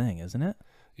like a thing, isn't it?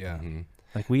 Yeah.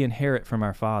 Like, we inherit from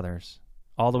our fathers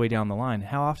all the way down the line.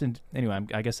 How often? Anyway,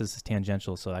 I guess this is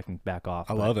tangential, so I can back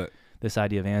off. I love it. This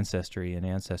idea of ancestry and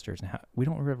ancestors, and how we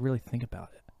don't really think about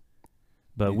it.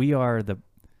 But we owe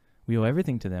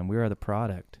everything to them. We are the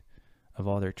product of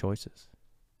all their choices.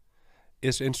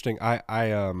 It's interesting.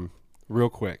 I real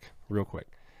quick.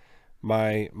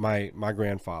 My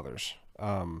grandfathers.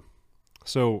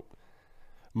 So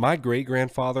my great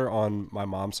grandfather on my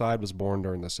mom's side was born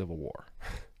during the Civil War.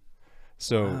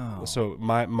 So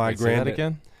my Wait, say that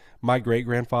again? My great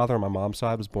grandfather on my mom's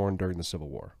side was born during the Civil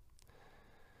War.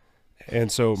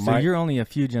 And so you're only a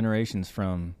few generations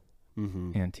from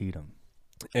Antietam.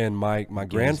 And my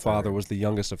grandfather was the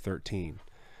youngest of 13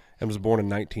 and was born in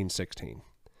 1916.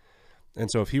 And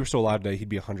so if he were still alive today, he'd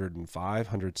be 105,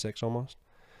 106 almost.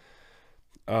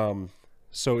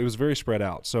 So it was very spread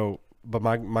out. So, but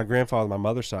my grandfather on my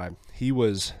mother's side, he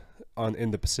was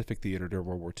in the Pacific Theater during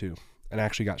World War II and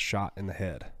actually got shot in the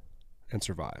head and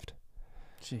survived.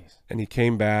 Jeez. And he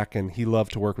came back and he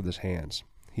loved to work with his hands.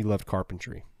 He loved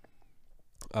carpentry.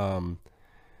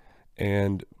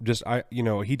 And just,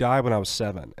 he died when I was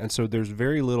 7. And so there's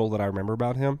very little that I remember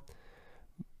about him,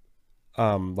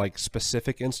 like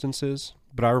specific instances,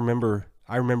 but I remember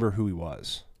who he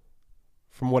was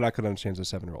from what I could understand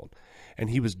as a 7-year-old. And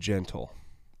he was gentle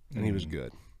and he was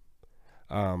good.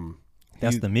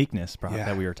 That's the meekness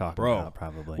that we were talking about,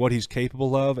 probably. What he's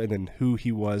capable of, and then who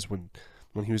he was when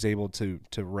he was able to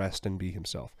rest and be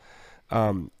himself.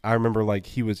 I remember like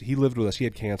he lived with us. He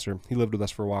had cancer. He lived with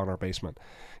us for a while in our basement,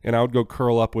 and I would go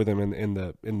curl up with him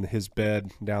in his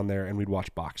bed down there, and we'd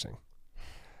watch boxing.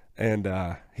 And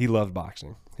he loved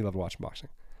boxing. He loved watching boxing.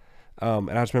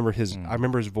 And I just remember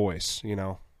his voice,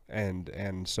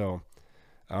 and so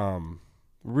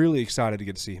really excited to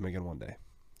get to see him again one day,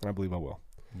 and I believe I will.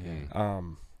 Yeah.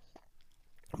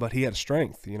 But he had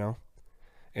strength,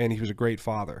 and he was a great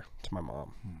father to my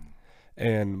mom.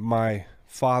 And my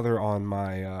father on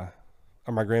my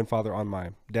grandfather on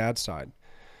my dad's side,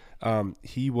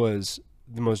 he was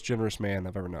the most generous man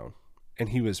I've ever known. And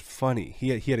he was funny. He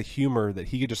had a humor that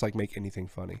he could just like make anything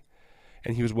funny.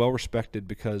 And he was well respected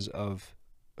because of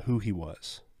who he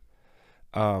was.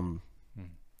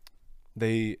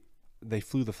 They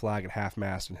flew the flag at half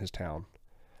mast in his town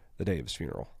the day of his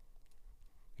funeral.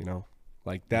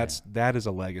 Like that is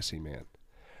a legacy, man.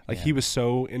 Like he was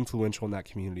so influential in that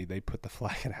community. They put the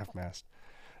flag at half mast.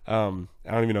 I don't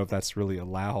even know if that's really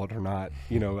allowed or not.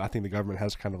 I think the government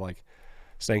has kind of like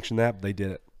sanctioned that, but they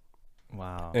did it.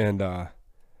 Wow. And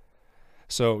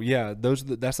so yeah,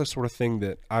 that's the sort of thing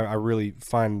that I really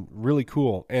find really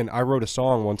cool. And I wrote a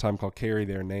song one time called "Carry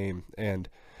Their Name," and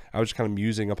I was just kind of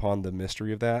musing upon the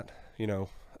mystery of that. And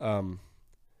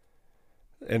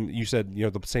you said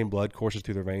the same blood courses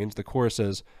through their veins. The chorus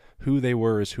says, "Who they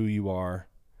were is who you are.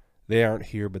 They aren't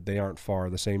here, but they aren't far.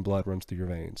 The same blood runs through your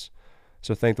veins.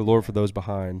 So thank the Lord for those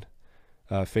behind.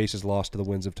 Faces lost to the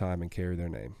winds of time and carry their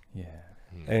name." Yeah.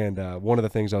 And one of the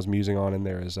things I was musing on in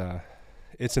there is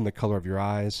it's in the color of your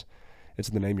eyes. It's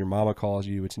in the name your mama calls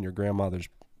you. It's in your grandmother's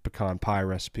pecan pie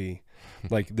recipe.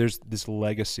 Like there's this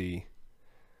legacy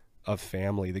of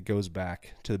family that goes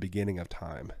back to the beginning of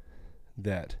time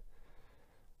that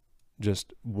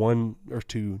just one or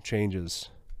two changes.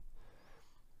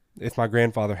 If my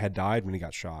grandfather had died when he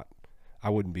got shot, I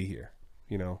wouldn't be here,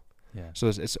 Yeah. So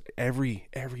it's every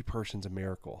person's a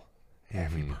miracle.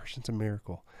 Every person's a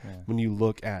miracle when you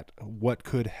look at what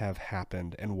could have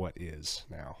happened and what is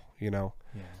now, Yeah.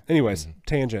 Anyways,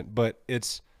 tangent, but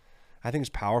I think it's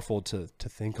powerful to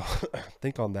think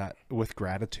on that with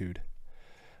gratitude.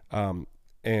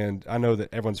 And I know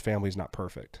that everyone's family is not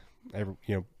perfect.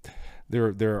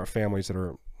 There are families that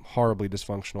are horribly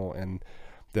dysfunctional and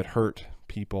that hurt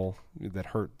people,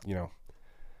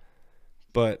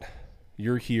 but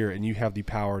you're here and you have the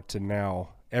power to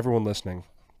now, everyone listening,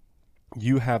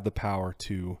 you have the power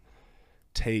to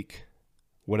take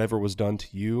whatever was done to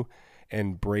you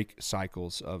and break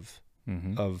cycles of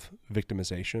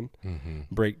victimization,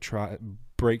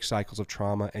 break cycles of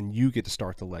trauma, and you get to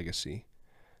start the legacy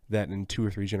that in 2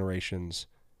 or 3 generations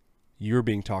you're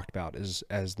being talked about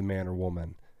as the man or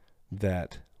woman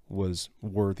that was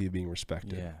worthy of being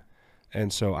respected. Yeah.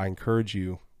 And so I encourage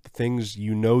you, the things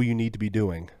you need to be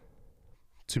doing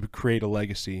to create a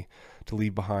legacy to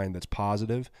leave behind that's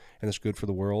positive and that's good for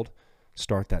the world,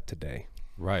 start that today.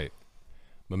 Right.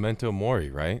 Memento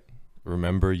mori, right?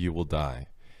 Remember you will die.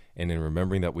 And in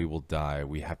remembering that we will die,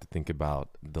 we have to think about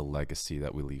the legacy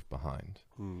that we leave behind.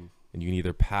 Hmm. And you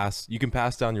can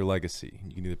pass down your legacy.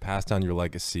 You can either pass down your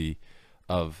legacy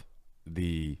of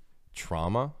the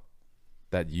trauma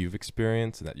that you've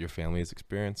experienced and that your family has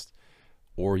experienced,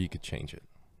 or you could change it.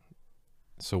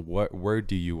 So where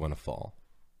do you want to fall?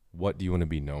 What do you want to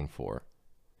be known for?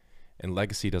 And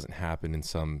legacy doesn't happen in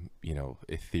some,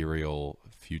 ethereal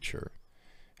future.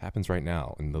 It happens right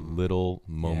now in the little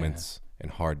moments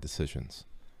and hard decisions.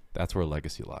 That's where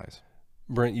legacy lies.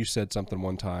 Brent, you said something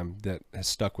one time that has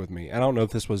stuck with me. I don't know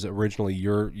if this was originally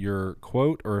your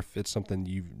quote or if it's something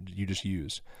you just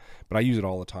use, but I use it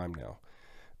all the time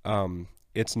now.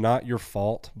 It's not your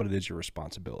fault, but it is your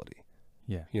responsibility.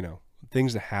 Yeah.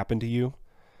 Things that happen to you,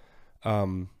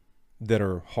 that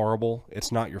are horrible.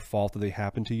 It's not your fault that they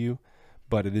happen to you,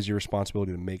 but it is your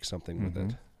responsibility to make something with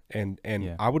it. And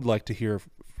I would like to hear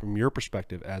from your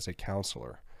perspective as a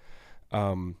counselor,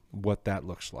 what that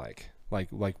looks like. Like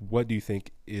what do you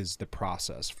think is the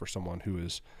process for someone who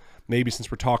is, maybe since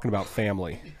we're talking about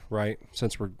family, right?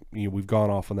 Since we've gone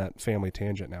off on that family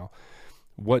tangent now,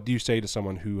 what do you say to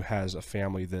someone who has a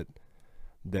family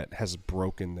that has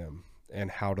broken them, and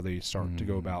how do they start to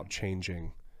go about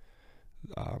changing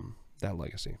that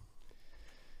legacy?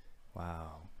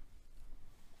 Wow.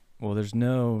 Well, there's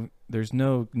no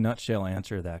nutshell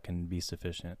answer that can be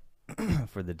sufficient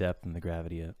for the depth and the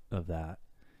gravity of that.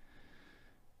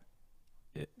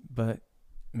 But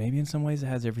maybe in some ways it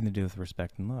has everything to do with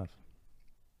respect and love.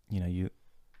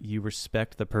 You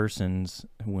respect the person's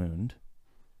wound.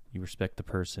 You respect the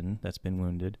person that's been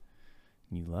wounded.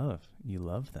 And you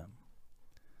love them.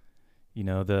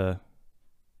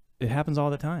 It happens all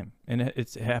the time, and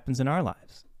it happens in our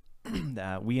lives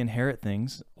that we inherit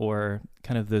things, or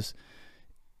kind of this,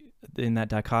 in that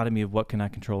dichotomy of what can I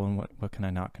control and what can I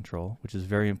not control, which is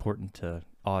very important to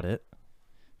audit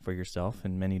for yourself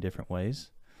in many different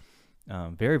ways.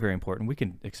 Very, very important. We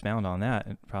can expound on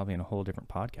that probably in a whole different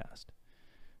podcast.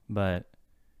 But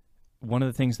one of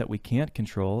the things that we can't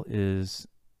control is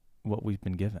what we've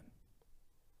been given.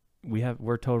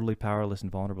 We're totally powerless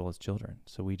and vulnerable as children.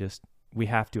 So we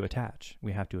have to attach.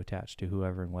 We have to attach to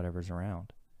whoever and whatever's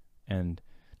around. And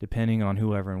depending on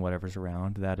whoever and whatever's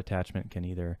around, that attachment can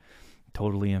either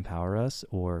totally empower us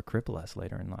or cripple us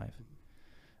later in life.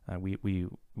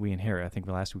 We inherit. I think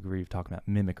the last week we were talking about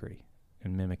mimicry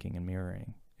and mimicking and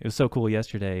mirroring. It was so cool.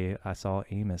 Yesterday I saw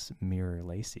Amos mirror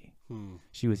Lacey.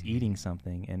 She was eating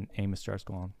something and Amos starts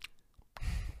going.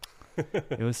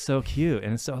 It was so cute.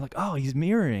 And it's so like, oh, he's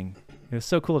mirroring. It was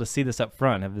so cool to see this up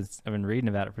front. I've been reading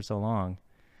about it for so long.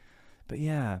 But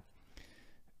yeah,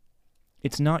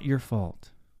 it's not your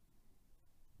fault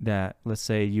that, let's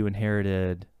say you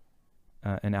inherited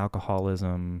an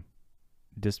alcoholism,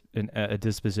 a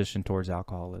disposition towards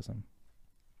alcoholism,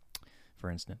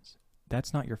 for instance.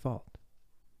 That's not your fault.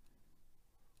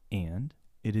 And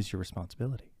it is your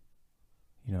responsibility.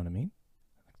 You know what I mean?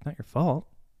 It's not your fault.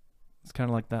 It's kind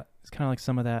of like that. It's kind of like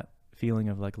some of that feeling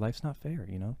of like life's not fair,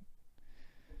 At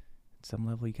some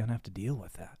level, you're going to have to deal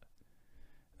with that.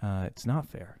 It's not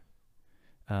fair.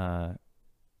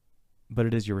 But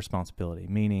it is your responsibility,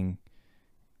 meaning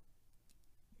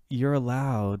you're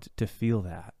allowed to feel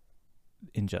that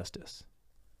injustice.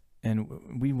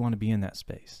 And we want to be in that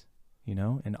space,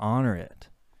 and honor it.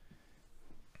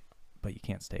 But you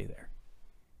can't stay there.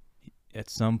 At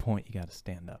some point, you got to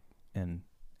stand up and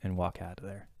walk out of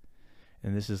there.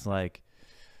 And this is like,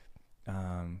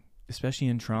 especially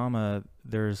in trauma,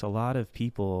 there's a lot of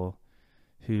people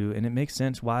who, and it makes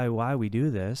sense why we do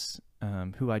this,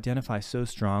 who identify so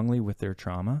strongly with their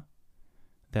trauma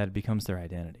that it becomes their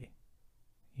identity.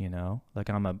 Like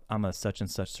I'm a such and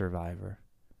such survivor,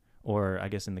 or I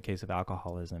guess in the case of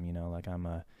alcoholism, like I'm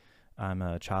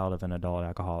a child of an adult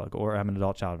alcoholic, or I'm an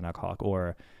adult child of an alcoholic,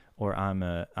 or I'm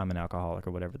an alcoholic,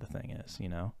 or whatever the thing is,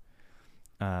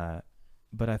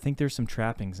 But I think there's some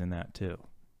trappings in that too,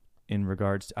 in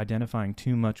regards to identifying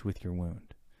too much with your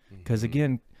wound, because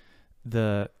again,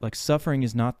 suffering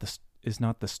is not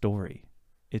the story.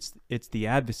 It's the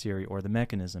adversary or the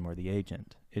mechanism or the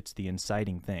agent. It's the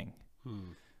inciting thing.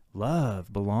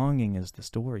 Love, belonging is the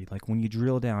story. Like when you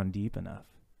drill down deep enough,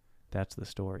 that's the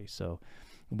story. So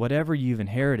whatever you've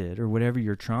inherited or whatever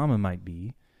your trauma might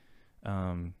be,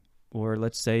 or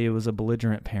let's say it was a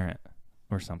belligerent parent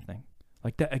or something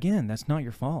like that. Again, that's not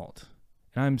your fault.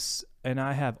 And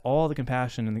I have all the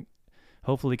compassion and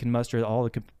hopefully can muster all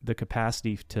the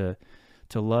capacity to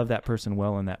love that person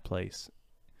well in that place.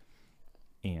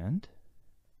 And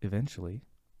eventually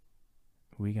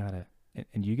we gotta,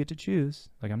 and you get to choose,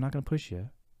 like I'm not going to push you,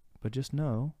 but just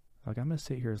know Like, I'm going to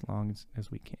sit here as long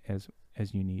as we can,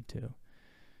 as you need to.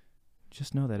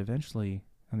 Just know that eventually,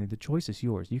 I mean, the choice is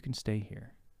yours. You can stay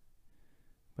here.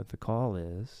 But the call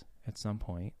is, at some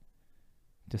point,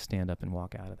 to stand up and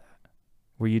walk out of that,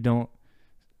 where you don't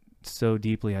so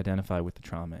deeply identify with the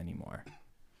trauma anymore.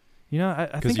 You know, I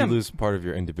think because you lose part of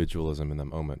your individualism in the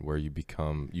moment, where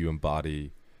you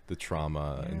embody the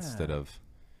trauma instead of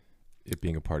it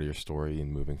being a part of your story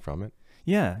and moving from it.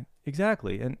 Yeah,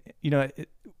 exactly. And you know,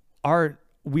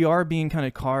 we are being kind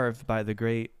of carved by the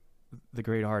great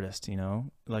artist. You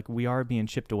know, like we are being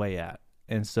chipped away at,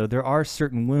 and so there are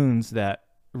certain wounds that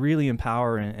really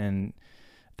empower and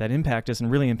that impact us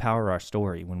and really empower our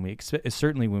story when we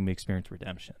certainly when we experience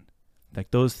redemption.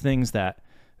 Like those things that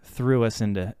threw us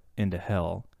into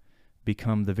hell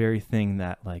become the very thing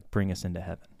that like bring us into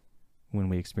heaven when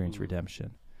we experience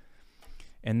redemption.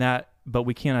 And but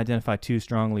we can't identify too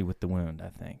strongly with the wound, I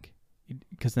think,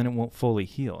 because then it won't fully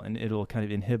heal and it'll kind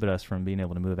of inhibit us from being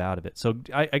able to move out of it. So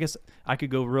I guess I could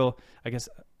go I guess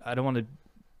I don't want to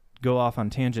go off on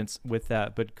tangents with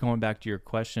that, but going back to your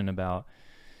question about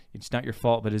it's not your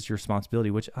fault, but it's your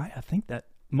responsibility, which I think that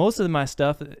most of my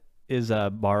stuff is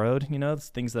borrowed, you know, it's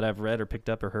things that I've read or picked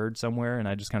up or heard somewhere, and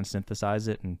I just kind of synthesize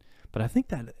it. But I think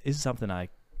that is something I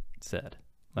said,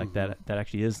 like that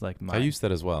actually is like mine. I used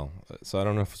that as well, so I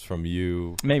don't know if it's from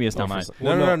you. Maybe it's not mine.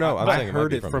 No. I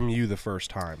heard it from you the first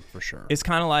time for sure. It's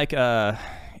kind of like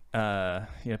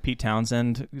you know, Pete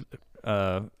Townsend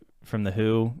from the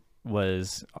Who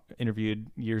was interviewed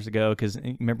years ago, because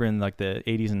remember in like the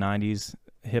 80s and 90s,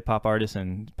 hip hop artists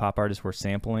and pop artists were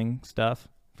sampling stuff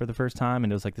for the first time,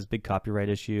 and it was like this big copyright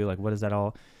issue, like what is that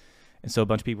all? And so a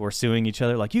bunch of people were suing each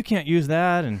other, like you can't use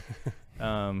that, and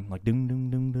like doom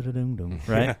doom doom doom doom doom,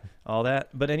 right? Yeah. All that.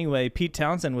 But anyway, Pete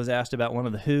Townsend was asked about one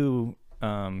of the Who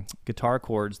guitar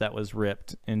chords that was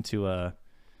ripped into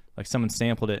like someone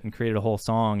sampled it and created a whole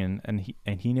song, and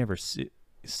he never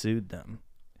sued them.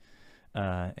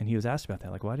 And he was asked about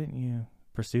that, like, why didn't you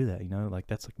pursue that? You know, like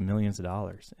that's like millions of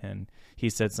dollars. And he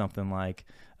said something like,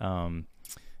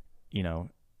 you know,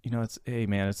 it's, hey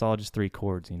man, it's all just 3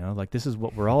 chords, you know, like this is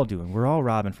what we're all doing. We're all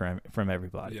robbing from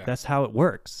everybody. Yeah. That's how it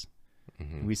works.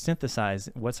 Mm-hmm. We synthesize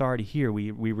what's already here.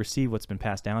 We receive what's been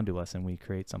passed down to us and we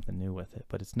create something new with it,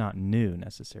 but it's not new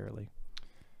necessarily.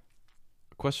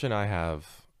 A question I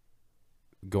have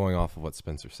going off of what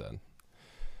Spencer said,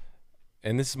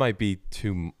 and this might be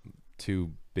too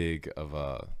big of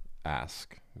a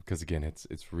ask, because again,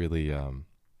 it's really,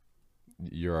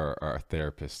 you're our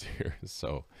therapist here.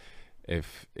 So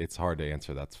if it's hard to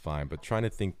answer, that's fine. But trying to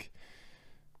think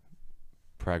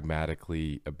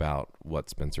pragmatically about what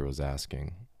Spencer was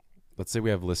asking. Let's say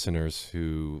we have listeners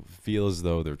who feel as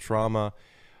though their trauma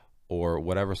or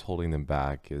whatever's holding them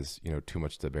back is, you know, too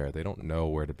much to bear. They don't know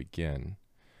where to begin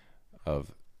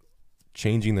of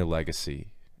changing their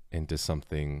legacy into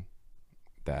something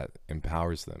that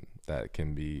empowers them, that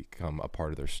can become a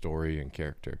part of their story and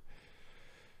character.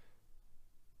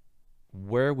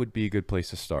 Where would be a good place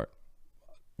to start?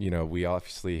 You know, we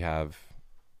obviously have,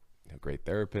 you know, great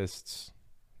therapists.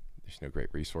 There's no great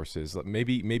resources.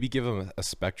 Maybe give them a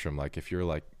spectrum. Like if you're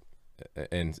like,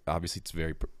 and obviously it's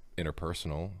very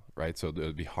interpersonal, right? So it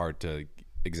would be hard to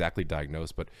exactly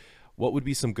diagnose, but what would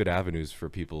be some good avenues for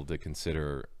people to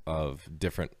consider of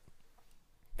different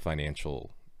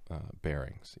financial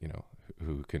bearings, you know,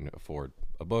 who can afford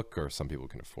a book, or some people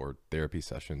can afford therapy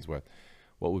sessions? What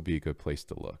would be a good place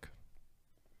to look?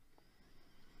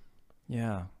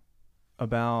 Yeah.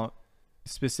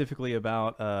 Specifically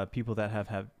about people that have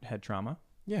had trauma.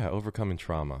 Yeah. Overcoming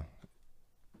trauma.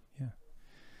 Yeah.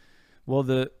 Well,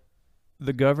 the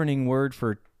governing word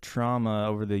for trauma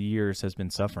over the years has been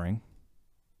suffering.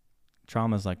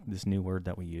 Trauma is like this new word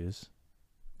that we use,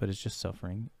 but it's just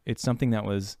suffering. It's something that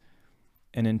was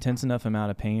an intense enough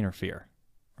amount of pain or fear,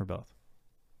 or both.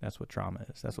 That's what trauma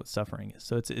is. That's what suffering is.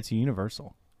 So it's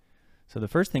universal. So the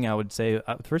first thing I would do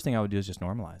is just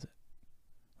normalize it.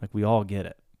 Like we all get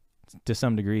it to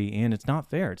some degree, and it's not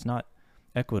fair. It's not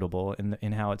equitable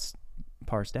in how it's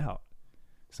parsed out.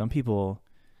 Some people,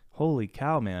 holy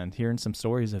cow, man, hearing some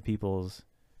stories of people's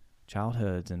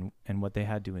childhoods and what they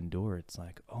had to endure, it's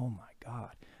like, oh my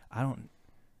God,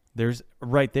 there's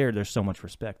so much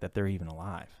respect that they're even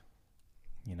alive,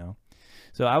 you know?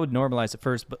 So I would normalize it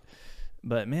first,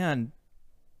 but man,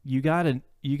 you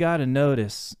gotta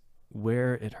notice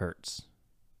where it hurts.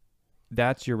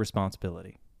 That's your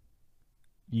responsibility.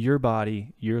 Your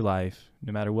body, your life,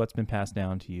 no matter what's been passed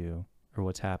down to you or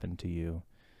what's happened to you,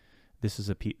 this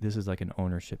is like an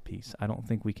ownership piece. I don't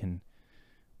think we can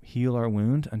heal our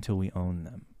wound until we own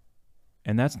them.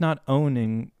 And that's not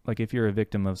owning, like if you're a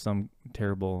victim of some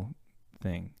terrible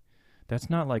thing, That's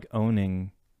not like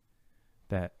owning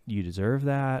that you deserve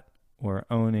that, or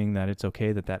owning that it's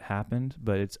okay that that happened,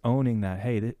 but it's owning that,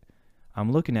 hey, I'm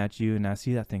looking at you and I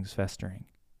see that thing's festering.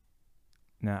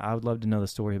 Now, I would love to know the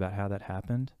story about how that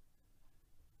happened,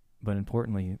 but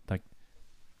importantly, like,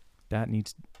 that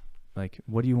needs, like,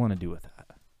 what do you want to do with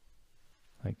that?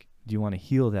 Like, do you want to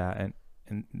heal that?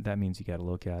 And that means you got to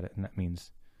look at it, and that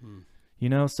means, you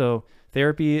know, so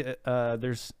therapy,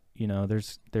 there's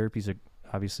therapy's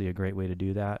obviously a great way to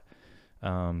do that.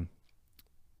 And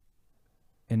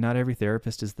not every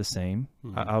therapist is the same.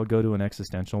 I would go to an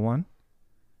existential one,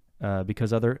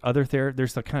 because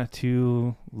there's like kind of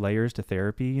two layers to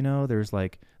therapy. You know, there's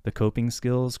like the coping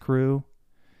skills crew,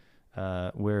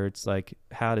 where it's like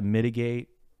how to mitigate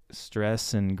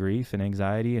stress and grief and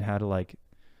anxiety, and how to like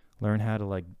learn how to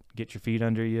like get your feet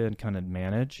under you and kind of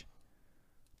manage.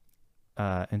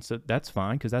 And so that's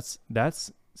fine, because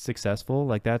that's successful.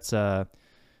 Like that's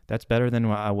better than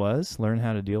what I was. Learn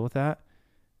how to deal with that.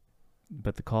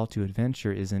 But the call to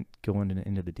adventure isn't going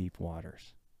into the deep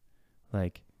waters.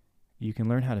 Like, you can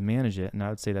learn how to manage it, and I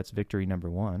would say that's victory number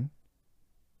 1,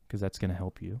 because that's going to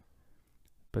help you.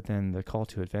 But then the call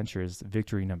to adventure is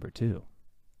victory number 2.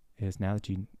 Is now that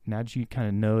you kind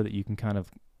of know that you can kind of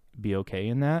be okay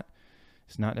in that.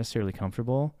 It's not necessarily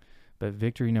comfortable, but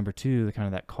victory number 2, the kind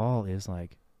of that call is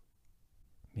like,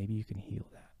 maybe you can heal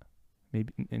that.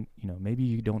 Maybe, and you know, maybe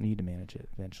you don't need to manage it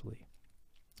eventually.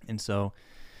 And so,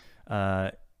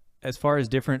 as far as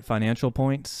different financial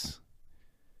points,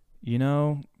 you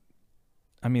know,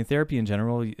 I mean, therapy in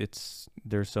general,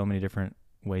 there's so many different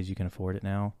ways you can afford it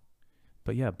now.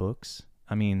 But yeah, books.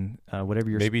 I mean, whatever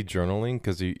you're... Maybe journaling,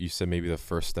 because you said maybe the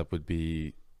first step would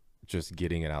be just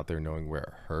getting it out there, knowing where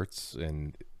it hurts,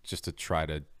 and just to try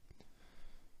to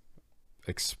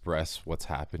express what's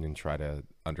happened and try to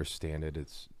understand it.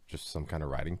 It's just some kind of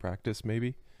writing practice,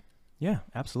 maybe. Yeah,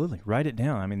 absolutely. Write it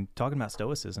down. I mean, talking about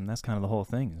stoicism, that's kind of the whole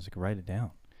thing, is like, write it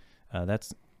down.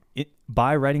 That's it.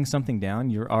 By writing something down,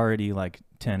 you're already like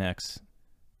 10x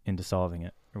into solving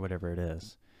it, or whatever it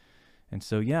is. And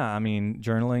so, yeah, I mean,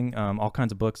 journaling, all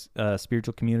kinds of books,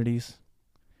 spiritual communities.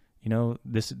 You know,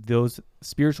 those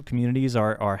spiritual communities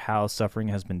are how suffering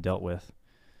has been dealt with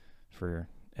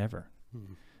forever.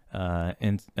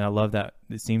 And I love that.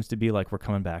 It seems to be like we're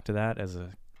coming back to that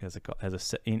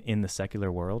in the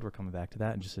secular world. We're coming back to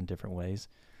that, just in different ways.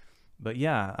 But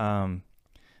yeah,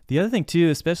 the other thing too,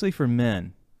 especially for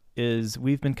men, is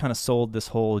we've been kind of sold this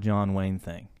whole John Wayne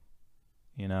thing,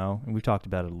 you know, and we've talked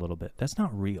about it a little bit. That's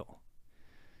not real.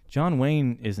 John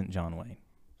Wayne isn't John Wayne.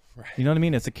 Right. You know what I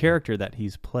mean? It's a character that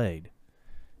he's played,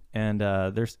 and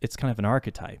it's kind of an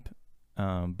archetype.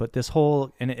 But this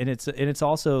whole and it's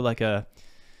also like an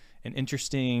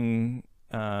interesting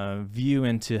view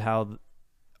into how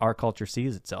our culture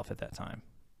sees itself at that time,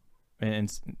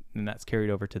 and that's carried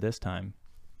over to this time.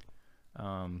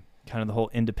 Kind of the whole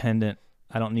independent,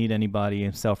 I don't need anybody,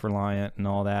 and self-reliant and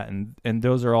all that, and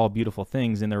those are all beautiful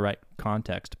things in the right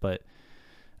context. But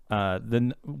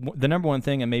the number one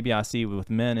thing, and maybe I see with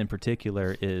men in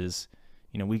particular, is,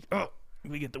 you know,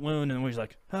 we get the wound and we're just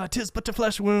like, oh, 'tis but a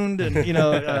flesh wound, and you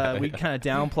know, we kind of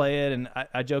downplay it. And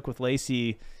I joke with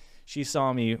Lacey. She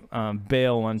saw me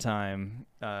bail one time.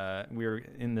 We were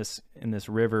in this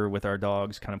river with our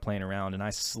dogs, kind of playing around, and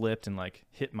I slipped and like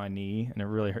hit my knee, and it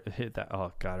really hit that.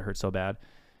 Oh God, it hurt so bad.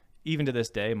 Even to this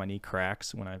day, my knee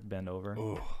cracks when I bend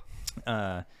over.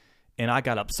 And I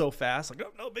got up so fast, like,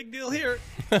 oh, no big deal here.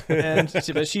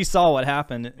 But she saw what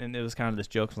happened, and it was kind of this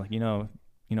joke, like, you know,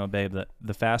 babe,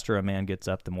 the faster a man gets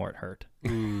up, the more it hurt.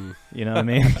 You know what I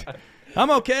mean? I'm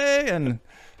okay,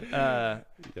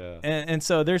 and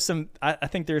so there's some. I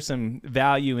think there's some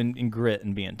value in grit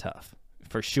and being tough,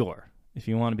 for sure. If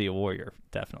you want to be a warrior,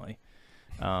 definitely.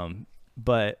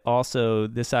 But also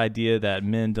this idea that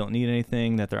men don't need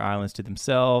anything, that they're islands to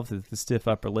themselves, the stiff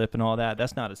upper lip and all that.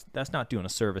 That's not doing a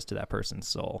service to that person's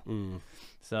soul.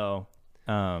 So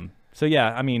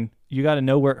yeah, I mean, you got to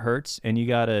know where it hurts, and you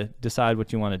got to decide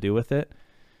what you want to do with it.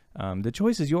 The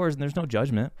choice is yours, and there's no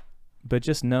judgment. But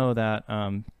just know that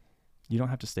you don't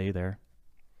have to stay there.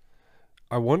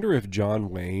 I wonder if John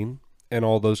Wayne and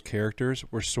all those characters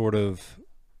were sort of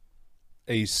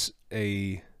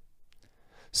a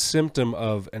symptom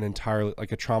of an entirely,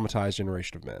 like, a traumatized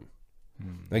generation of men.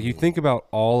 Like, you think about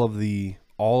all of the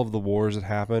wars that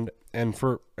happened, and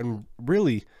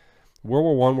really World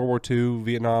War I, World War II,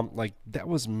 Vietnam, like, that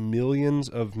was millions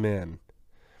of men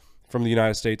from the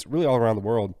United States, really all around the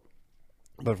world,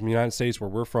 but from the United States, where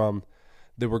we're from,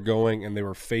 they were going and they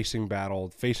were facing battle,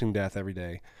 facing death every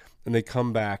day. And they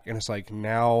come back, and it's like,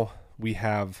 now we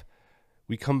have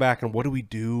we come back and what do we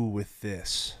do with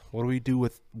this? What do we do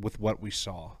with what we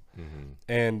saw?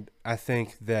 And I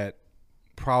think that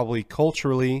probably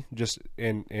culturally, just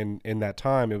in that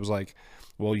time, it was like,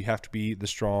 well, you have to be the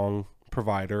strong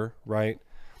provider, right?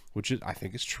 Which I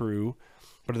think is true.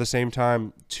 But at the same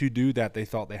time, to do that, they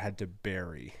thought they had to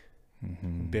bury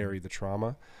the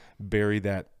trauma, bury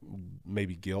that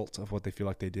maybe guilt of what they feel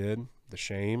like they did, the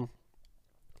shame.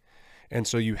 And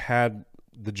so you had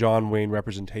the John Wayne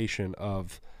representation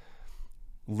of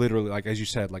literally, like, as you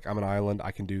said, like, I'm an island,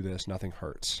 I can do this, nothing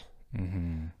hurts.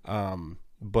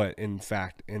 But in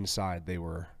fact, inside they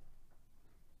were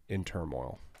in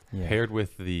turmoil. Yeah. Paired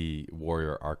with the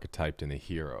warrior archetype and the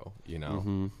hero, you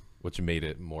know, which made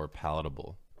it more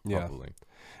palatable. Probably.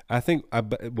 I think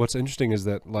what's interesting is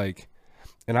that, like,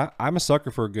 and I'm a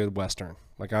sucker for a good Western.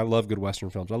 Like, I love good Western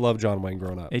films. I love John Wayne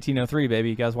growing up. 1803, baby.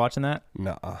 You guys watching that?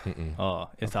 Nuh-uh. Oh,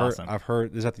 it's I've awesome. I've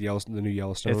heard, is that the new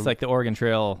Yellowstone? It's like the Oregon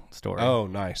Trail story. Oh,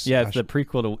 nice. Yeah, it's the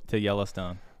prequel to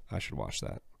Yellowstone. I should watch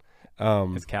that.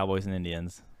 It's cowboys and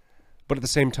Indians. But at the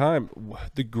same time,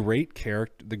 the great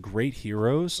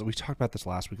heroes, we talked about this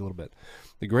last week a little bit.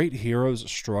 The great heroes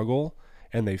struggle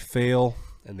and they fail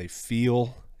and they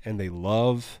feel and they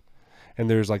love, and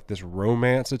there's like this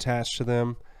romance attached to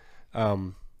them.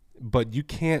 But you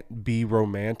can't be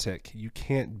romantic. You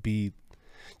can't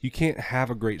have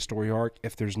a great story arc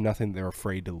if there's nothing they're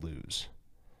afraid to lose.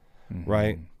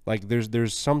 Right? Like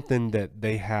there's something that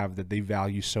they have that they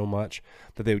value so much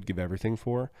that they would give everything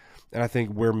for. And I think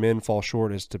where men fall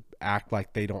short is to act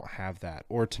like they don't have that,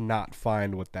 or to not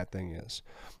find what that thing is,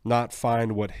 not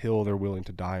find what hill they're willing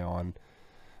to die on.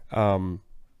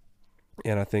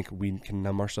 And I think we can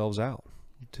numb ourselves out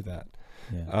to that.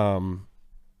 Yeah.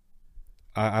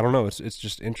 I don't know. It's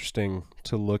just interesting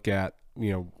to look at,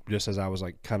 you know, just as I was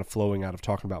like kind of flowing out of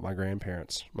talking about my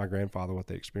grandparents, my grandfather, what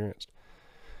they experienced,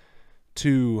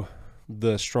 to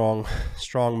the strong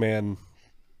man,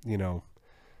 you know,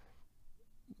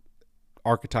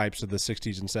 archetypes of the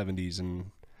 60s and 70s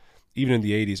and even in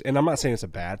the 80s. And I'm not saying it's a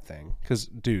bad thing, because,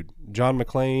 dude, John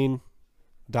McClane,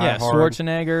 Die Hard.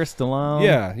 Schwarzenegger,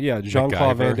 Stallone. Yeah,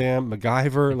 Jean-Claude Van Damme,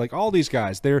 MacGyver, like all these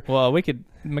guys.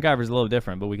 MacGyver's a little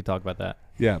different, but we could talk about that.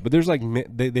 Yeah, but there's like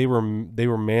they were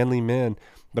manly men.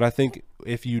 But I think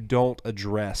if you don't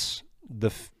address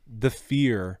the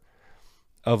fear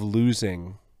of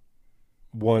losing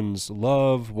one's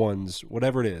love, one's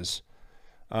whatever it is,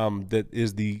 that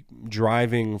is the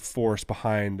driving force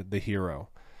behind the hero.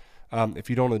 If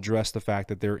you don't address the fact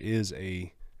that there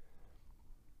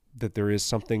is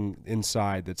something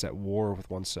inside that's at war with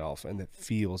oneself and that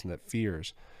feels and that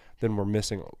fears, then we're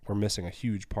missing a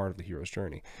huge part of the hero's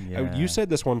journey. Yeah. You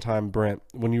said this one time, Brent,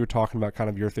 when you were talking about kind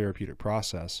of your therapeutic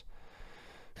process,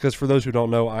 because for those who don't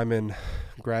know, I'm in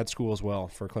grad school as well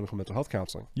for clinical mental health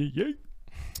counseling. Yeah.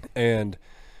 And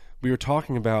we were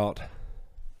talking about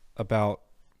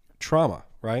trauma,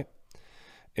 right?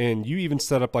 And you even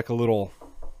set up like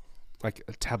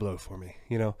a tableau for me,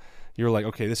 you know. You're like,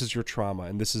 okay, this is your trauma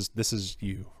and this is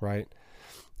you, right?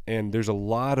 And there's a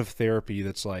lot of therapy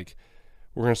that's like,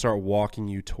 we're going to start walking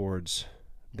you towards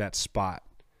that spot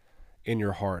in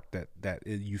your heart that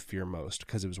you fear most,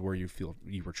 because it was where you feel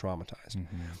you were traumatized. And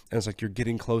it's like you're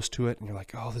getting close to it and you're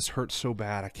like, oh, this hurts so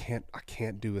bad. I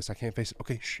can't do this. I can't face it.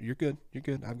 Okay, you're good.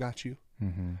 I've got you.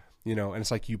 You know, and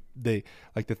it's like the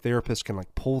therapist can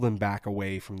like pull them back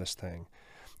away from this thing.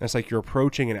 And it's like you're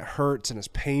approaching and it hurts and it's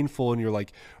painful and you're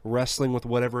like wrestling with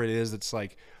whatever it is that's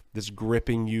like that's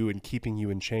gripping you and keeping you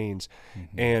in chains.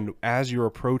 And as you're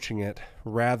approaching it,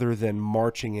 rather than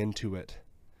marching into it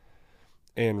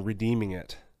and redeeming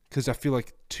it, because I feel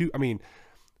like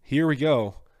here we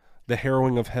go, the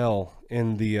harrowing of hell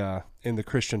in the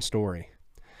Christian story.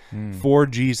 For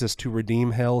Jesus to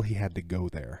redeem hell, he had to go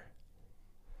there.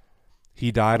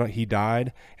 He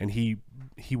died, and he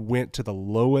went to the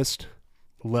lowest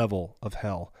level of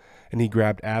hell, and he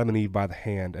grabbed Adam and Eve by the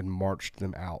hand and marched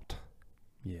them out.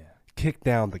 Yeah. Kicked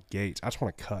down the gates. I just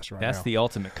want to cuss right now. That's the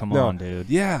ultimate. Come on, dude.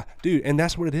 Yeah, dude. And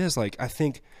that's what it is. Like, I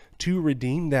think to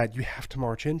redeem that, you have to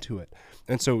march into it.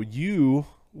 And so you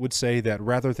would say that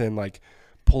rather than like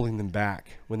pulling them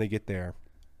back when they get there,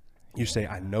 you say,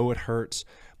 I know it hurts,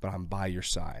 but I'm by your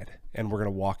side, and we're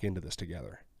going to walk into this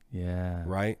together. Yeah.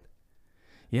 Right?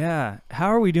 Yeah. How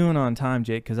are we doing on time,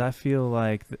 Jake? Because I feel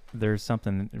like there's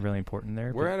something really important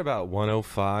there. We're at about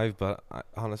 1:05, but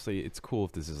honestly, it's cool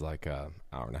if this is like an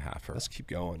hour and a half. Let's keep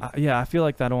going. I feel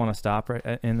like I don't want to stop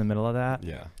right in the middle of that.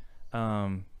 Yeah.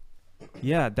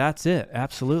 Yeah, that's it.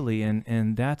 Absolutely.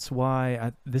 And that's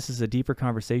why this is a deeper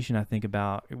conversation, I think,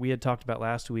 about, we had talked about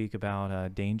last week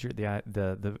about danger,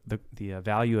 the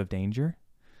value of danger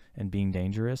and being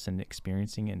dangerous and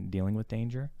experiencing and dealing with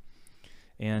danger.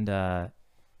 And there's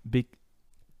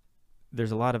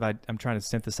a lot of, I'm trying to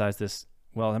synthesize this.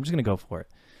 Well, I'm just going to go for it.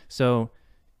 So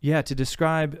yeah, to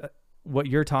describe what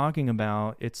you're talking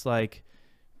about, it's like,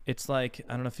 I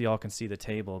don't know if y'all can see the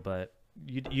table, but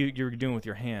you're doing with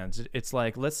your hands. It's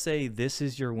like, let's say this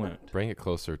is your wound. Bring it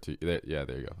closer to you. Yeah,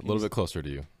 there you go. A little bit closer to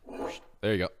you.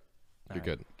 There you go. You're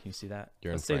good. Can you see that?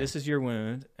 You're let's in say frame. this is your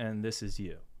wound and this is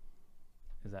you.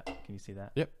 Can you see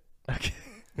that? Yep. Okay.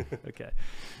 Okay.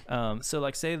 So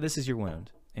like say this is your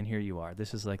wound and here you are.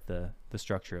 This is like the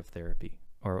structure of therapy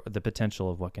or the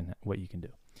potential of what you can do.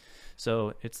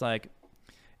 So it's like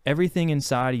everything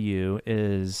inside of you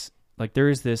is like, there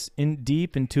is this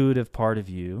deep intuitive part of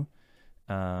you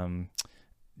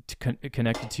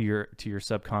connected to your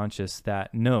subconscious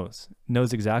that knows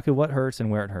exactly what hurts and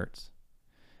where it hurts.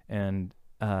 And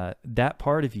that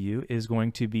part of you is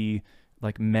going to be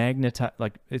like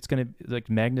it's going to like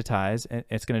magnetize, and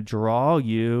it's going to draw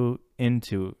you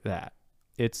into that.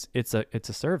 It's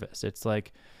a service. It's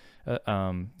like,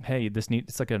 hey,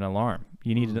 it's like an alarm.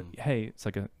 You need hey, it's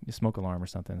like a smoke alarm or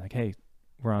something. Like, hey,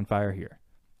 we're on fire here.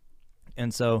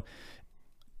 And so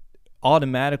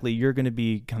automatically you're going to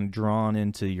be kind of drawn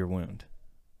into your wound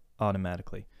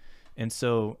automatically. And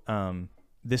so,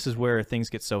 this is where things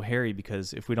get so hairy,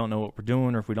 because if we don't know what we're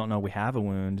doing, or if we don't know we have a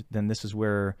wound, then this is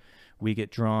where we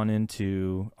get drawn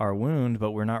into our wound,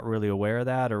 but we're not really aware of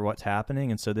that or what's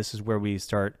happening. And so this is where we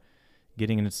start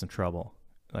getting into some trouble,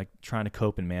 like trying to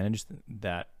cope and manage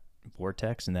that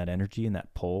vortex and that energy and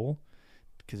that pull,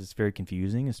 because it's very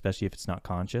confusing, especially if it's not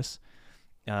conscious.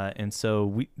 And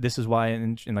so this is why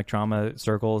in like trauma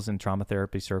circles and trauma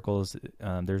therapy circles,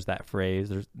 there's that phrase.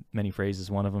 There's many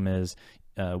phrases. One of them is,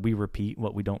 we repeat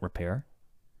what we don't repair.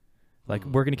 Like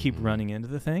we're going to keep running into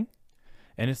the thing.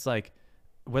 And it's like,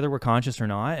 whether we're conscious or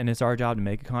not, and it's our job to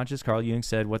make it conscious. Carl Jung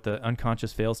said, what the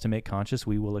unconscious fails to make conscious,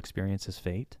 we will experience as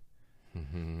fate.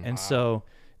 And so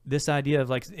this idea of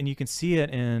like, and you can see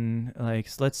it in like,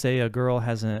 let's say a girl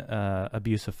has an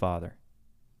abusive father.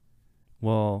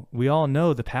 Well, we all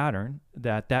know the pattern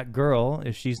that girl,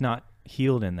 if she's not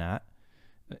healed in that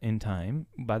in time,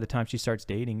 by the time she starts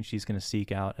dating, she's going to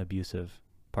seek out abusive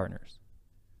partners.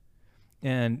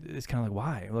 And it's kind of like,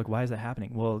 why? Like, why is that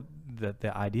happening? Well,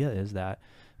 the idea is that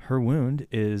her wound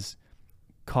is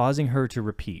causing her to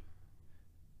repeat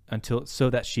so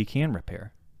that she can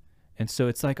repair. And so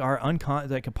it's like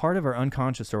like a part of our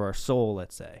unconscious, or our soul,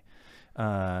 let's say,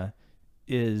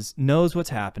 knows what's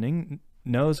happening,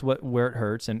 knows where it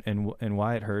hurts and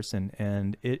why it hurts,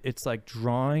 and it's like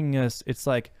drawing us. It's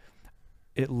like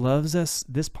it loves us.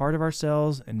 This part of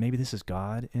ourselves, and maybe this is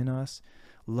God in us,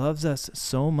 loves us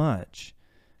so much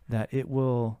that it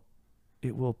will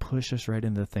push us right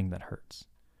into the thing that hurts.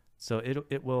 So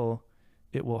it will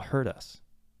hurt us.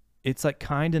 It's like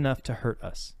kind enough to hurt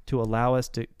us, to allow us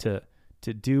to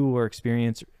do or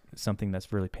experience something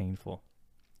that's really painful.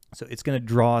 So it's going to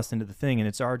draw us into the thing, and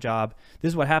it's our job. This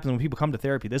is what happens when people come to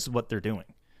therapy. This is what they're doing.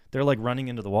 They're like running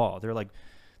into the wall. They're like,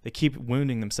 they keep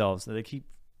wounding themselves. They keep,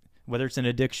 whether it's an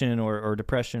addiction or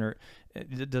depression, or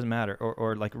it doesn't matter,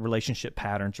 or like relationship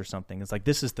patterns or something. It's like,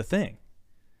 this is the thing.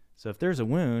 So if there's a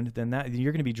wound, then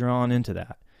you're going to be drawn into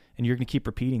that, and you're going to keep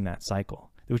repeating that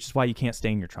cycle, which is why you can't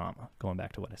stay in your trauma, going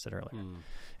back to what I said earlier.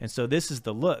 And so this is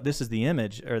the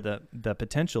image, or the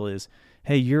potential is,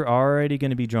 hey, you're already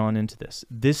going to be drawn into this.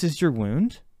 This is your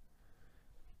wound,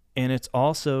 and it's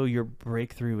also your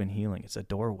breakthrough and healing. It's a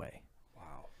doorway.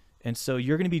 Wow. And so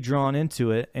you're going to be drawn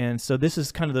into it. And so this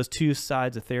is kind of those two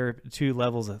sides of therapy, two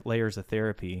layers of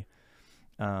therapy.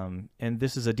 And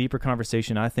this is a deeper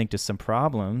conversation, I think, to some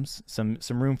problems, some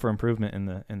room for improvement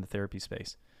in the therapy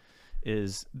space.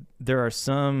 Is there are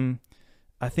some,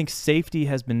 I think safety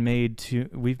has been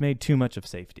we've made too much of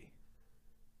safety,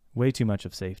 way too much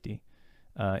of safety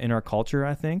in our culture,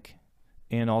 I think,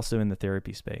 and also in the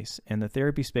therapy space. And the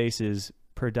therapy space is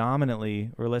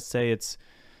predominantly, or let's say it's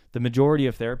the majority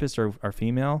of therapists are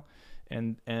female,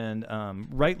 and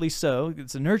rightly so.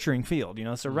 It's a nurturing field,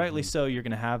 so rightly so you're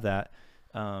going to have that.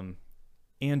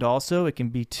 And also it can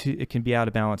be out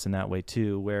of balance in that way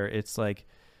too, where it's like,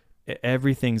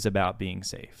 everything's about being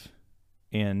safe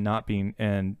and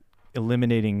and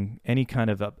eliminating any kind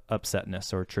of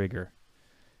upsetness or trigger.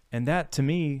 And that, to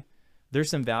me, there's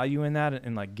some value in that,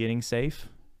 in like getting safe.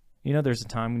 There's a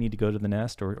time we need to go to the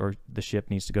nest, or the ship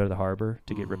needs to go to the harbor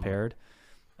to get repaired.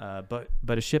 But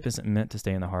a ship isn't meant to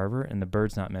stay in the harbor, and the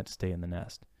bird's not meant to stay in the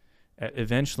nest.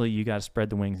 Eventually you got to spread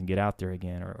the wings and get out there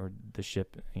again, or the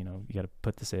ship, you got to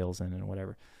put the sails in and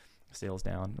whatever. sails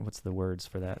down. What's the words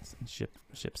for that?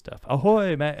 Ship stuff.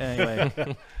 Ahoy, man.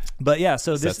 Anyway, but yeah.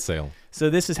 So Set this sail.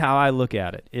 is how I look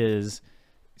at it. Is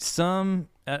some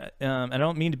I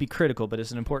don't mean to be critical, but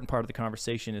it's an important part of the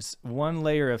conversation. Is one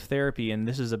layer of therapy, and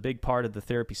this is a big part of the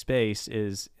therapy space.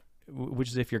 Which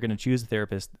is if you're going to choose a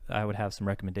therapist, I would have some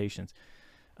recommendations.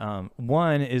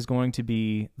 One is going to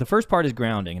be, the first part is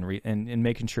grounding and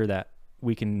making sure that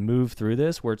we can move through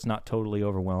this where it's not totally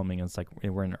overwhelming. And it's like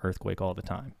we're in an earthquake all the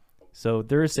time. So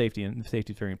there is safety, and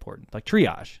safety is very important. Like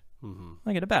triage. Mm-hmm.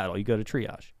 Like in a battle, you go to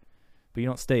triage, but you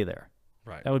don't stay there.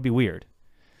 Right. That would be weird.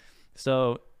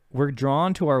 So we're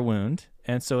drawn to our wound.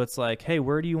 And so it's like, hey,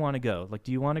 where do you want to go? Like,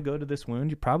 do you want to go to this wound?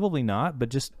 You're probably not,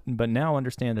 but now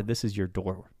understand that this is your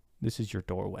door. This is your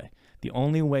doorway. The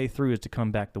only way through is to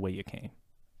come back the way you came.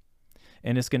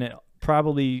 And it's going to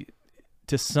probably,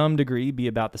 to some degree, be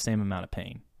about the same amount of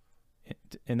pain.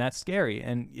 And that's scary.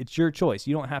 And it's your choice.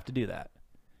 You don't have to do that.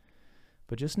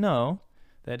 But just know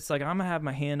that it's like, I'm going to have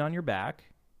my hand on your back,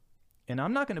 and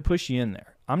I'm not going to push you in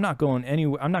there. I'm not going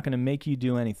anywhere. I'm not going to make you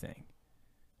do anything.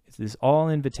 It's this all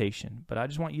invitation. But I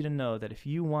just want you to know that if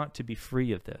you want to be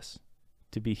free of this,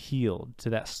 to be healed,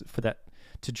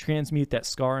 to transmute that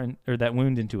scar or that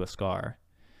wound into a scar,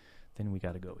 then we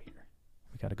got to go here.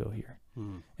 We got to go here.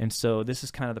 And so this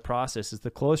is kind of the process. Is the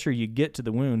closer you get to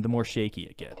the wound, the more shaky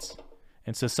it gets.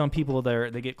 And so some people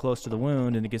they get close to the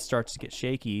wound and starts to get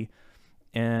shaky,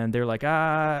 and they're like,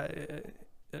 what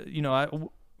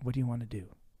do you want to do?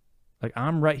 Like,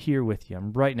 I'm right here with you.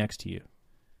 I'm right next to you.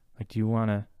 Like, do you want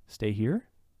to stay here?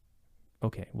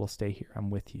 Okay, we'll stay here. I'm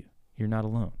with you. You're not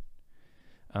alone.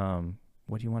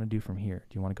 What do you want to do from here?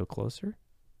 Do you want to go closer?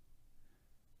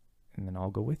 And then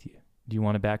I'll go with you. Do you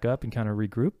want to back up and kind of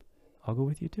regroup? I'll go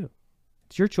with you too.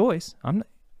 It's your choice.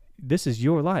 This is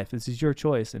your life. This is your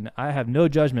choice. And I have no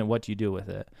judgment what you do with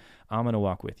it. I'm going to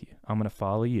walk with you. I'm going to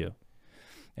follow you.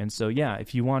 And so, yeah,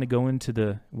 if you want to go into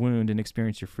the wound and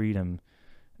experience your freedom,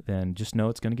 then just know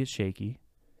it's going to get shaky,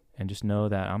 and just know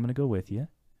that I'm going to go with you.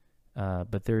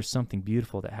 But there's something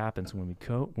beautiful that happens when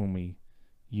we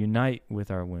unite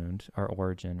with our wound, our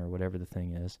origin, or whatever the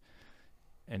thing is,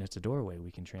 and it's a doorway.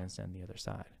 We can transcend the other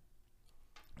side.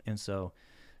 And so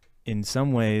in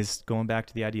some ways, going back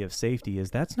to the idea of safety,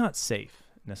 is that's not safe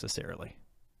necessarily.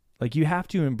 Like, you have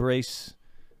to embrace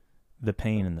the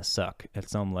pain and the suck at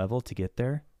some level to get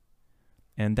there.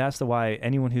 And that's why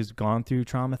anyone who's gone through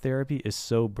trauma therapy is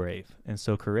so brave and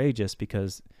so courageous,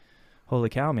 because holy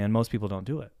cow, man, most people don't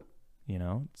do it.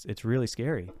 It's really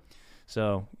scary.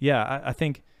 So yeah, I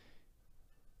think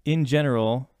in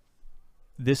general,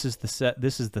 this is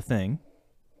the thing.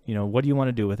 What do you want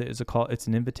to do with it? It's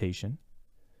an invitation.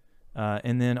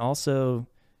 And then also,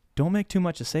 don't make too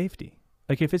much of safety.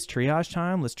 Like, if it's triage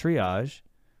time, let's triage,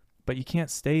 but you can't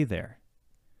stay there.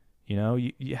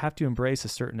 You have to embrace a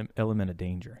certain element of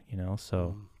danger,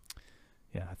 So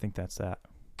yeah, I think that's that.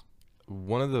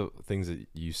 One of the things that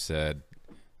you said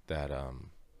that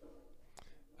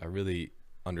I really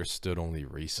understood only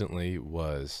recently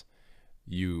was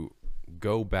you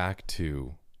go back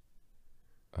to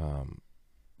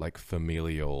like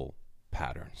familial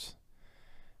patterns.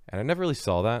 And I never really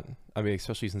saw that. I mean,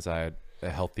 especially since I had a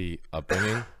healthy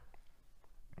upbringing.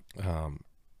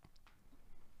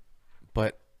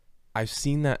 But I've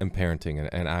seen that in parenting,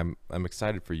 and I'm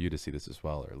excited for you to see this as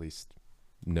well, or at least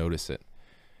notice it.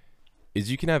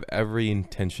 Is you can have every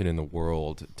intention in the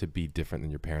world to be different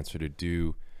than your parents, or to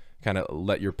do kind of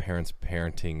let your parents'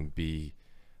 parenting be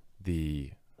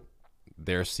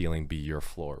their ceiling, be your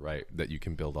floor, right? That you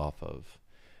can build off of.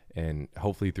 And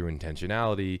hopefully through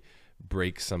intentionality,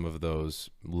 break some of those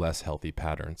less healthy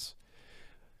patterns.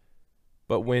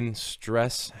 But when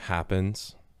stress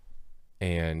happens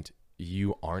and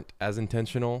you aren't as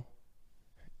intentional,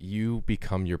 you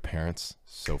become your parents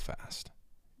so fast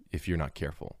if you're not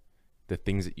careful. The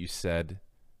things that you said,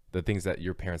 the things that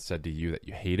your parents said to you that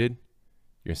you hated,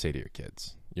 you're going to say to your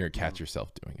kids. You're going to catch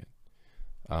yourself doing it.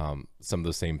 Some of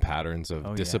those same patterns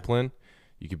of discipline. Yeah.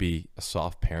 You could be a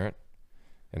soft parent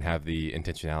and have the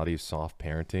intentionality of soft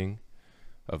parenting,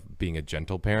 of being a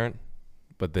gentle parent,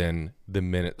 but then the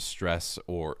minute stress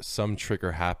or some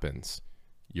trigger happens,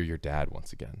 you're your dad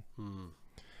once again.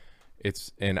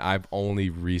 And I've only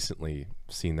recently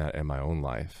seen that in my own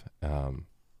life.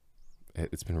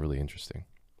 It's been really interesting.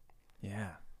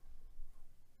 Yeah.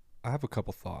 I have a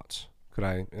couple thoughts. Could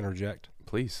I interject?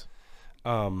 Please.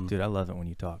 Dude, I love it when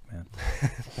you talk, man.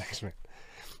 Thanks, man.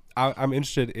 I'm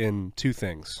interested in two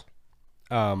things.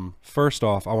 First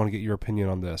off, I want to get your opinion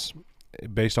on this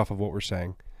based off of what we're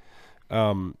saying.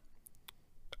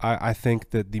 I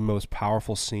think that the most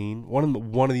powerful scene, one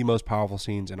of the most powerful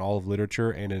scenes in all of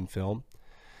literature and in film,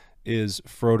 is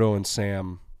Frodo and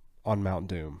Sam on Mount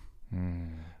Doom.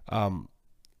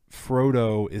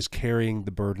 Frodo is carrying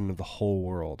the burden of the whole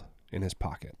world in his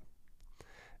pocket.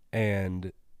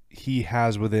 And he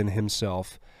has within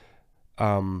himself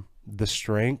the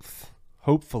strength,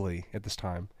 hopefully at this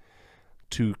time,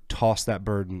 to toss that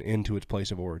burden into its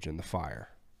place of origin, the fire,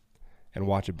 and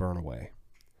watch it burn away.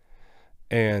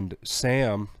 And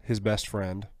Sam, his best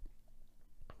friend,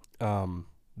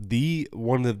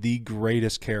 one of the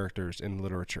greatest characters in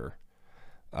literature,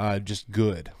 just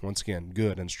good, once again,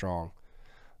 good and strong.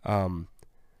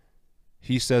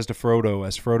 He says to Frodo,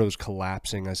 as Frodo's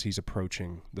collapsing as he's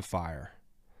approaching the fire,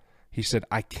 he said,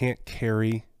 "I can't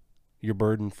carry your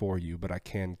burden for you, but I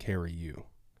can carry you."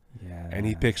 Yeah. And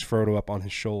he picks Frodo up on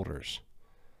his shoulders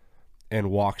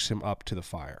and walks him up to the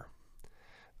fire.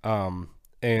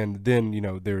 And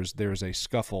then, there's a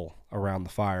scuffle around the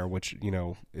fire, which,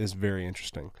 is very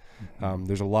interesting.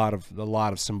 There's a lot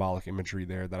of symbolic imagery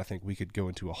there that I think we could go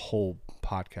into a whole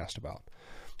podcast about.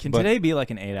 Can today be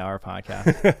like an 8-hour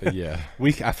podcast? Yeah.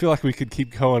 I feel like we could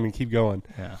keep going and keep going.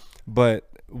 Yeah. But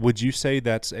would you say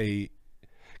that's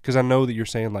because I know that you're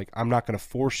saying, like, I'm not going to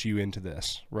force you into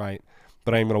this, right?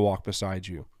 But I am going to walk beside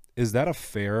you. Is that a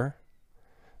fair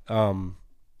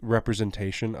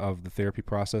representation of the therapy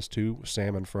process too,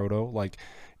 Sam and Frodo? Like,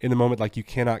 in the moment, like, you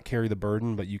cannot carry the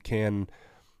burden, but you can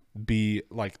be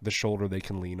like the shoulder they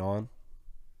can lean on.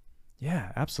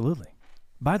 Yeah, absolutely.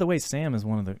 By the way, Sam is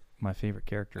one of my favorite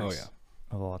characters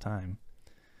of all time.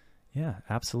 Yeah,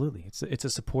 absolutely. It's a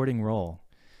supporting role.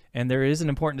 And there is an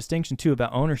important distinction too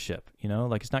about ownership,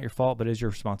 like it's not your fault, but it is your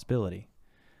responsibility.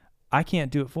 I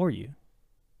can't do it for you,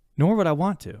 nor would I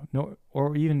want to,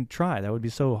 or even try. That would be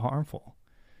so harmful.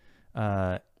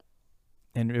 And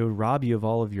it would rob you of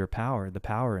all of your power, the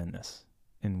power in this,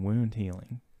 in wound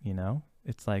healing,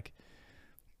 It's like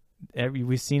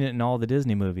we've seen it in all the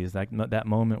Disney movies, like that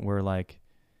moment where like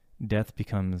death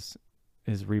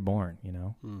is reborn,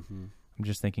 Mm-hmm. I'm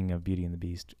just thinking of Beauty and the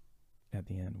Beast at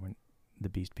the end when the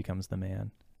beast becomes the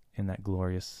man in that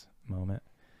glorious moment.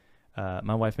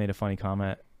 My wife made a funny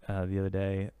comment the other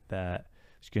day that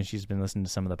she's been listening to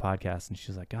some of the podcasts, and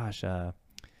she was like, gosh, well,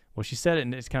 she said it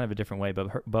in it's kind of a different way, but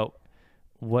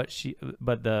what she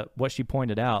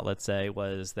pointed out, let's say,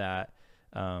 was that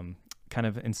kind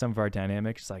of in some of our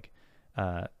dynamics, like,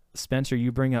 Spencer,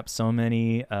 you bring up so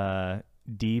many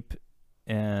deep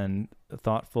and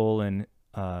thoughtful and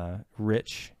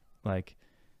rich, like,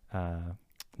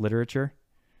 literature,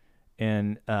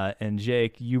 and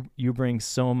Jake, you bring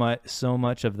so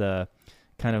much of the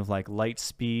kind of like light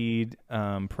speed,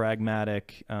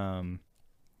 pragmatic,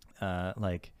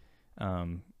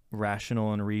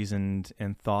 rational and reasoned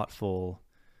and thoughtful,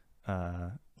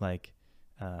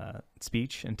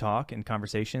 speech and talk and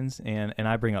conversations, and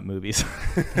I bring up movies.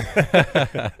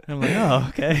 I'm like, oh,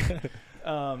 okay.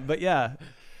 But yeah,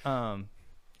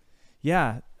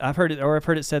 I've heard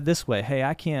it said this way: hey,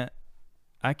 I can't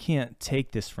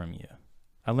take this from you.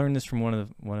 I learned this from one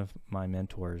of my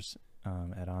mentors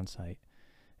at Onsite,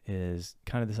 is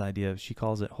kind of this idea of, she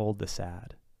calls it hold the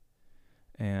sad.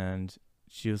 And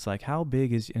she was like, how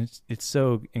big is, and it's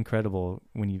so incredible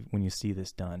when you see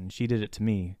this done. And she did it to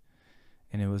me,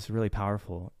 and it was really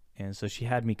powerful. And so she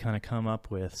had me kind of come up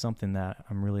with something that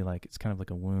I'm really like, it's kind of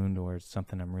like a wound, or it's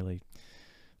something I'm really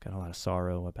got a lot of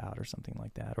sorrow about, or something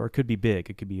like that. Or it could be big.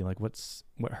 It could be like,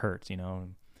 what hurts,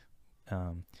 and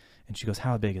she goes,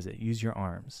 how big is it? Use your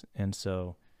arms. And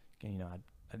so,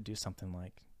 I'd do something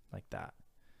like that.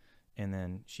 And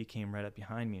then she came right up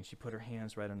behind me, and she put her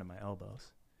hands right under my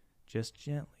elbows, just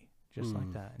gently, just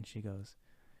like that. And she goes,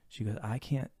 I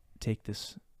can't take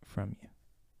this from you,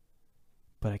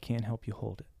 but I can help you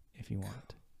hold it if you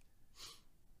want.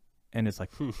 And it's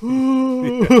like,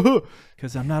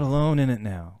 because I'm not alone in it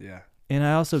now. Yeah. And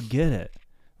I also get it.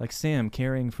 Like Sam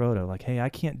carrying Frodo, like, hey, I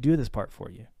can't do this part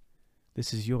for you.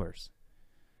 This is yours,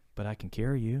 but I can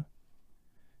carry you.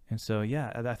 And so,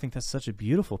 yeah, I think that's such a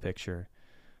beautiful picture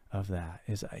of that,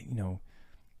 is,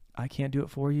 I can't do it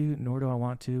for you, nor do I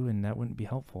want to, and that wouldn't be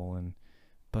helpful.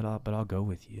 But I'll go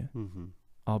with you. Mm-hmm.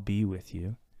 I'll be with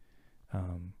you.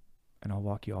 And I'll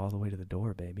walk you all the way to the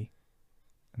door, baby,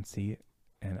 and see it.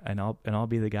 And I'll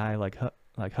be the guy like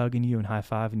hugging you and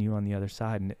high-fiving you on the other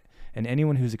side. And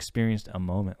anyone who's experienced a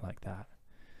moment like that,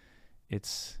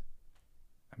 that's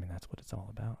what it's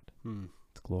all about.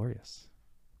 It's glorious.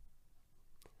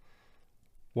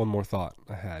 One more thought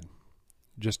I had.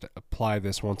 Just to apply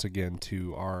this once again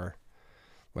to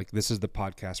this is the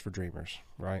podcast for dreamers,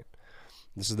 right?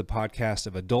 This is the podcast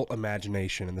of adult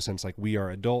imagination, in the sense, like, we are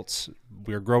adults,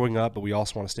 we are growing up, but we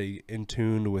also want to stay in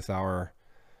tune with our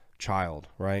child,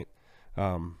 right?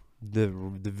 the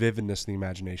vividness and the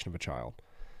imagination of a child.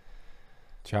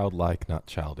 Childlike, not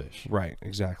childish. Right,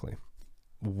 exactly.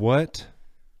 What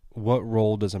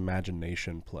role does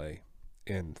imagination play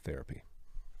in therapy?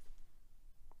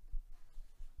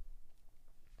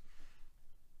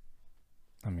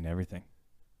 I mean, everything.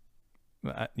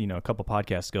 A couple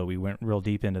podcasts ago, we went real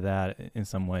deep into that in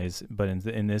some ways, but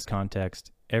in this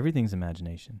context, everything's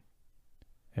imagination.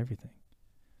 Everything.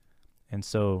 And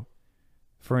so,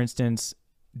 for instance,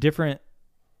 different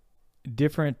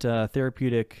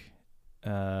therapeutic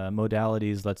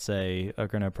modalities, let's say, are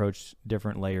going to approach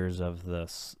different layers of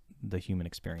the human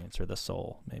experience, or the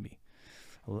soul, maybe.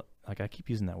 Like, I keep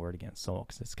using that word again, soul,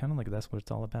 because it's kind of like that's what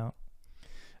it's all about.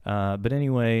 But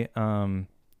anyway,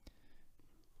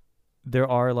 there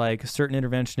are like certain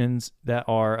interventions that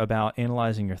are about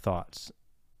analyzing your thoughts.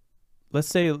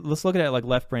 Let's look at it like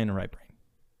left brain and right brain.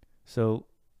 So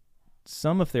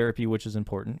some of therapy, which is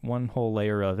important, one whole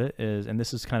layer of it is, and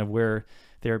this is kind of where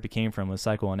therapy came from, was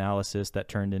psychoanalysis that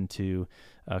turned into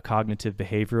cognitive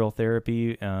behavioral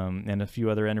therapy, and a few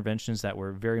other interventions that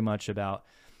were very much about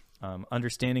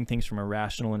understanding things from a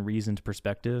rational and reasoned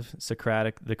perspective,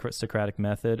 the Socratic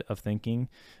method of thinking.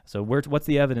 So what's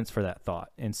the evidence for that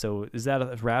thought? And so is that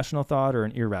a rational thought or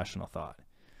an irrational thought?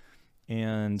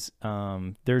 And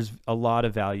there's a lot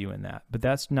of value in that, but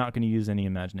that's not going to use any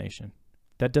imagination.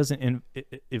 That doesn't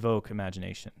evoke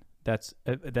imagination. That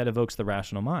evokes the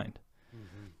rational mind.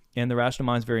 Mm-hmm. And the rational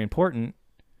mind is very important.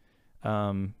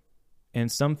 And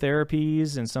some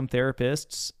therapies and some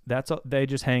therapists, they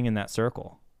just hang in that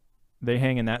circle. They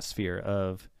hang in that sphere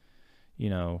of,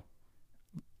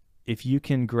 if you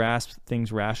can grasp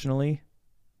things rationally,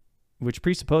 which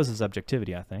presupposes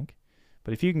objectivity, I think.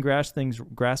 But if you can grasp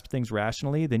things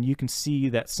rationally, then you can see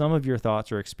that some of your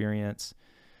thoughts or experience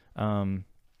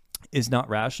is not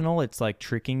rational. It's like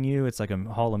tricking you. It's like a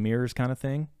hall of mirrors kind of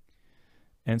thing.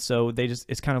 And so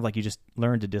it's kind of like you just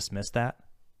learn to dismiss that.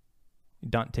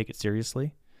 Don't take it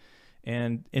seriously.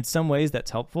 And in some ways that's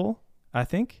helpful, I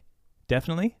think,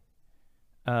 definitely.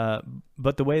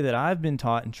 But the way that I've been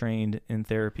taught and trained in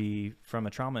therapy from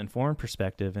a trauma-informed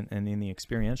perspective and in the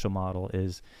experiential model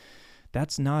is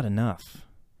that's not enough.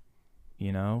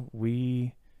 I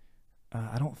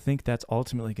don't think that's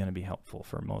ultimately going to be helpful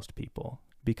for most people,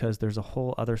 because there's a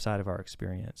whole other side of our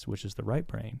experience, which is the right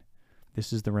brain.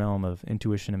 This is the realm of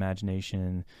intuition,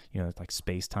 imagination, like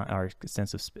space-time, our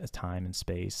sense of time and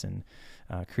space, and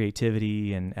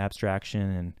creativity and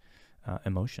abstraction and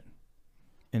emotion.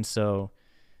 And so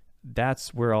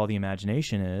that's where all the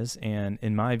imagination is. And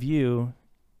in my view,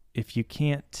 if you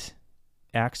can't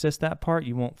access that part,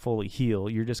 you won't fully heal.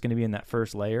 You're just going to be in that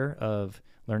first layer of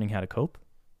learning how to cope.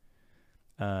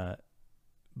 But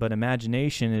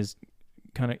imagination is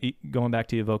kind of going back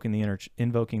to invoking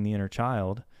the inner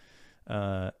child,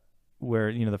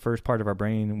 where, the first part of our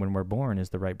brain when we're born is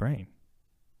the right brain.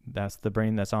 That's the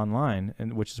brain that's online,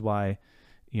 and which is why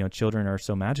children are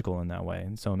so magical in that way,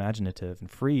 and so imaginative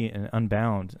and free and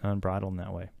unbridled in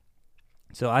that way.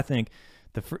 So I think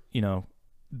the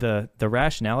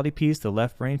rationality piece, the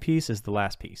left brain piece, is the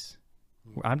last piece.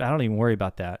 I don't even worry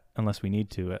about that unless we need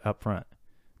to up front.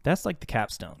 That's like the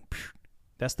capstone.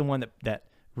 That's the one that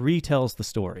retells the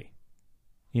story.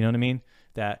 You know what I mean?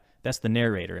 That's the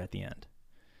narrator at the end.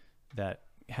 That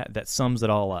sums it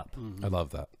all up. Mm-hmm. I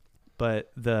love that.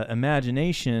 But the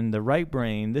imagination, the right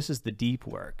brain, this is the deep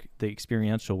work, the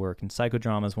experiential work. And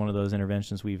psychodrama is one of those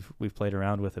interventions we've played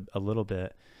around with a little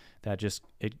bit, that just,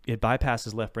 it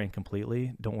bypasses left brain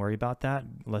completely. Don't worry about that.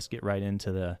 Let's get right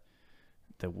into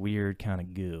the weird kind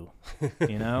of goo,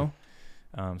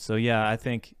 So yeah, I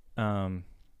think,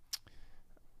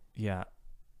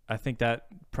 I think that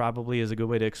probably is a good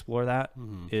way to explore that.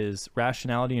 Mm-hmm. Is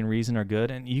rationality and reason are good.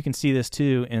 And you can see this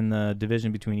too in the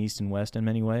division between East and West in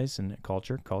many ways, and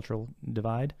cultural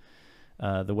divide.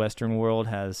 The Western world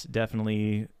has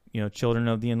definitely, children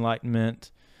of the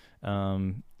Enlightenment.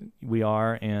 We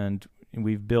are, and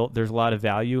we've built, there's a lot of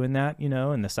value in that,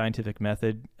 and the scientific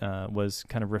method was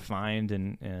kind of refined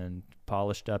and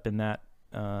polished up in that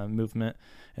movement.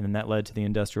 And then that led to the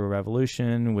Industrial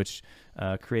Revolution, which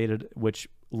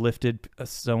lifted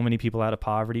so many people out of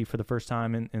poverty for the first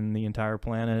time in the entire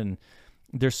planet. And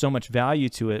there's so much value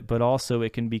to it, but also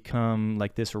it can become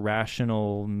like this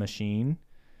rational machine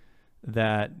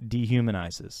that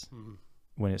dehumanizes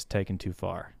when it's taken too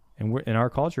far. And in our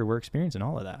culture, we're experiencing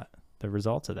all of that, the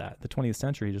results of that. The 20th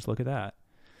century, just look at that.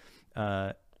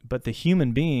 But the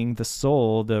human being, the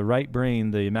soul, the right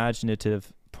brain, the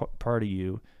imaginative part of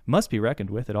you must be reckoned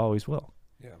with. It always will.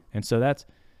 Yeah. And so that's,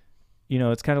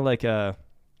 it's kind of like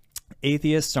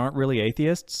atheists aren't really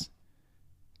atheists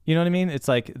You know what I mean? It's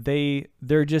like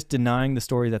they're just denying the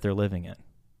story that they're living in.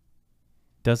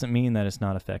 Doesn't mean that it's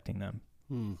not affecting them,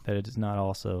 that it is not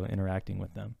also interacting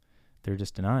with them. They're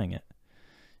just denying it.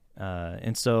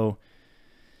 And so,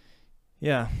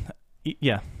 yeah,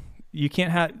 you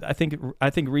can't have, I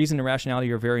think reason and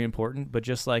rationality are very important, but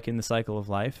just like in the cycle of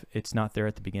life, it's not there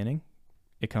at the beginning.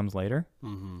 It comes later.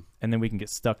 Mm-hmm. And then we can get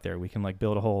stuck there. We can like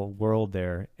build a whole world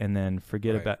there and then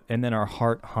forget about, and then our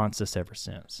heart haunts us ever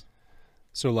since.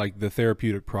 So like the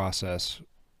therapeutic process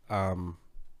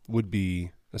would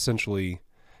be essentially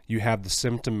you have the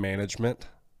symptom management,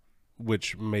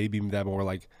 which may be that more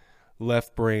like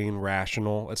left brain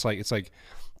rational. It's like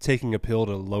taking a pill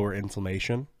to lower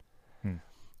inflammation.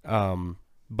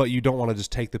 But you don't want to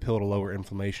just take the pill to lower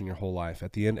inflammation your whole life.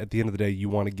 At the end of the day, you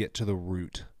want to get to the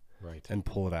root and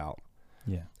pull it out.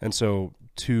 Yeah. And so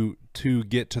to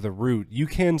get to the root, you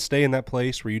can stay in that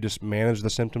place where you just manage the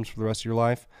symptoms for the rest of your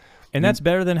life. And that's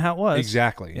better than how it was.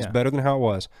 Exactly. It's better than how it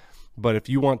was. But if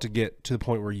you want to get to the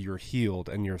point where you're healed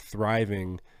and you're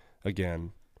thriving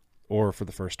again, or for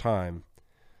the first time,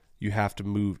 you have to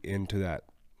move into that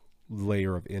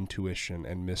layer of intuition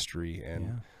and mystery.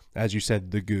 And as you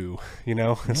said, the goo,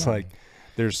 it's like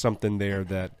there's something there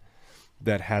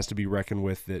that has to be reckoned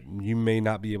with that you may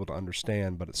not be able to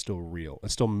understand, but it's still real.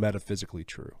 It's still metaphysically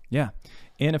true. Yeah.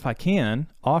 And if I can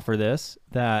offer this,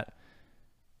 that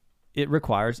it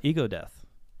requires ego death.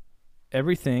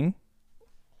 Everything,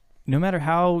 no matter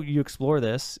how you explore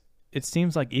this, it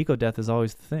seems like ego death is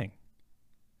always the thing.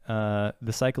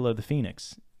 The cycle of the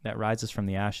phoenix that rises from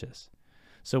the ashes.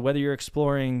 So whether you're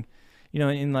exploring,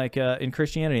 in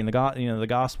Christianity, in the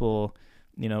gospel,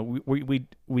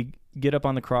 we get up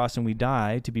on the cross and we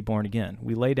die to be born again.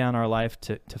 We lay down our life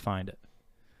to find it.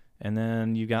 And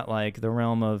then you got like the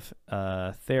realm of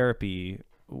therapy,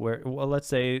 where, well, let's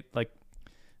say like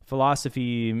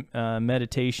philosophy,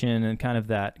 meditation, and kind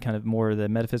of more the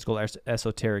metaphysical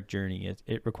esoteric journey.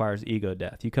 It requires ego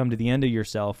death. You come to the end of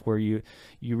yourself where you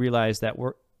realize that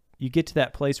you get to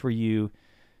that place where you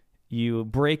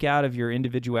break out of your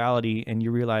individuality and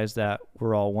you realize that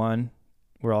we're all one,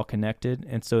 we're all connected.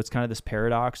 And so it's kind of this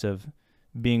paradox of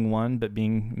being one, but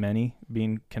being many,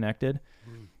 being connected.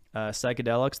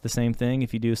 Psychedelics, the same thing.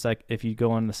 If you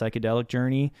go on the psychedelic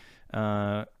journey,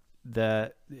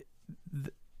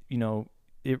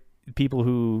 people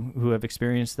who have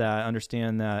experienced that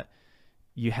understand that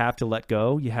you have to let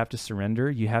go, you have to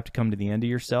surrender, you have to come to the end of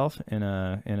yourself in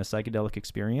a psychedelic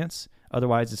experience.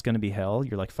 Otherwise, it's going to be hell.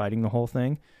 You're like fighting the whole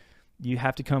thing. You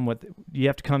have to come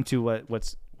to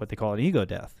what they call an ego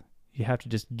death. You have to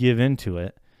just give into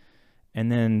it, and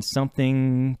then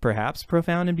something perhaps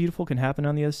profound and beautiful can happen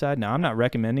on the other side. Now, I'm not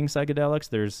recommending psychedelics.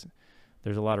 There's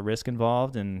a lot of risk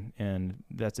involved, and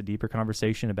that's a deeper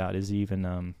conversation about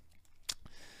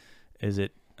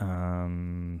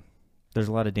there's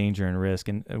a lot of danger and risk.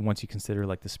 And once you consider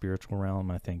like the spiritual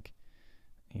realm, I think,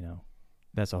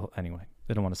 that's anyway,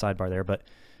 I don't want to sidebar there, but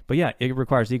yeah, it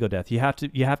requires ego death. You have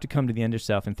to come to the end of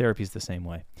yourself, and therapy is the same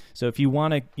way. So if you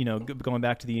want to, going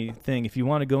back to the thing, if you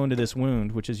want to go into this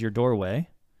wound, which is your doorway,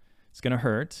 it's going to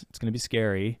hurt. It's going to be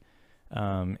scary.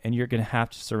 And you're going to have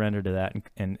to surrender to that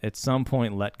and at some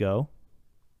point let go,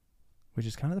 which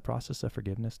is kind of the process of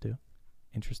forgiveness too.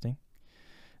 Interesting.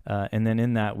 And then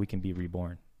in that we can be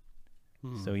reborn.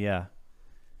 So yeah.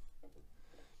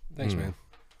 Thanks, man.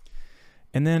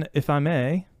 And then if I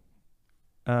may,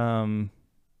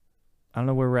 I don't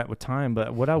know where we're at with time,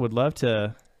 but what I would love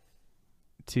to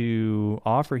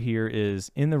offer here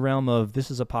is in the realm of, this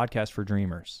is a podcast for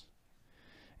dreamers.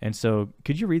 And so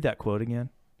could you read that quote again?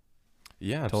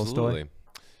 Yeah, Tolstoy? absolutely.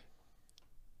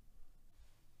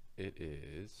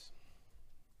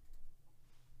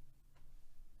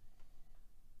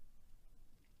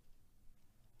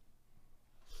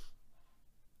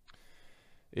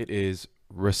 It is.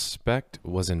 Respect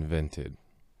was invented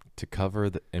to cover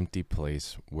the empty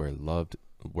place where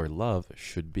love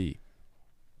should be.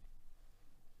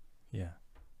 Yeah.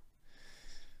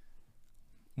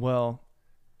 Well,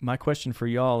 my question for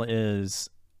y'all is,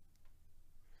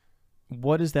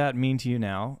 what does that mean to you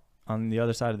now on the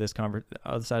other side of this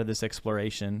other side of this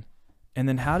exploration? And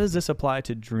then how does this apply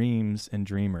to dreams and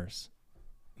dreamers?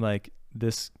 Like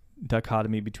this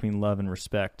dichotomy between love and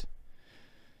respect.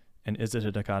 And is it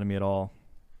a dichotomy at all?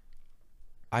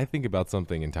 I think about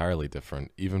something entirely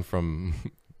different, even from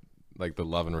like the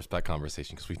love and respect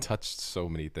conversation, because we touched so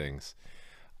many things.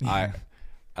 I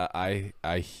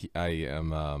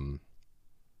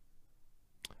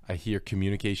hear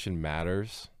communication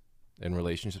matters in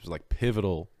relationships, like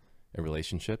pivotal in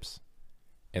relationships,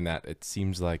 and that it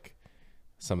seems like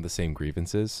some of the same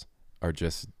grievances are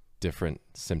just different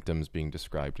symptoms being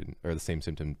described or the same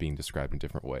symptom being described in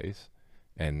different ways.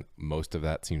 And most of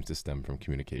that seems to stem from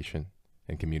communication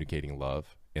and communicating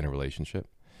love in a relationship.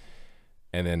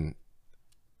 And then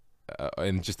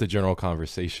in just the general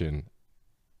conversation,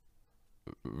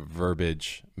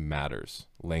 verbiage matters,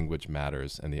 language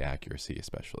matters, and the accuracy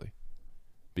especially.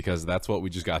 Because that's what we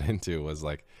just got into was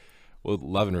like, well,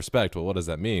 love and respect. Well, what does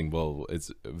that mean? Well,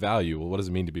 it's value. Well, what does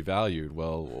it mean to be valued?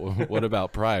 Well, what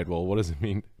about pride? Well, what does it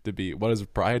mean to be, what does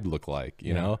pride look like?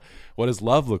 You know, what does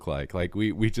love look like? Like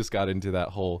we just got into that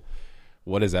whole,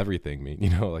 what does everything mean? You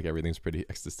know, like everything's pretty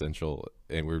existential,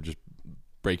 and we're just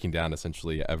breaking down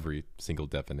essentially every single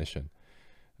definition.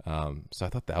 So I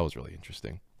thought that was really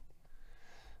interesting.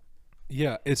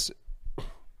 Yeah,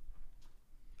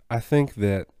 I think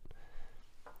that,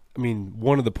 I mean,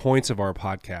 one of the points of our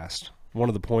podcast, one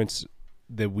of the points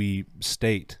that we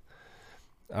state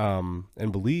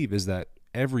and believe is that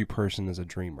every person is a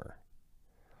dreamer.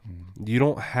 You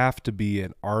don't have to be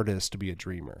an artist to be a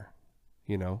dreamer,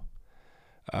 you know?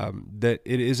 That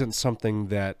it isn't something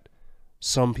that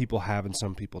some people have and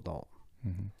some people don't.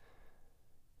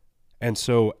 And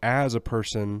so as a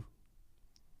person,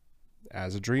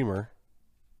 as a dreamer,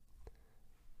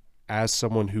 as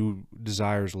someone who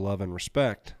desires love and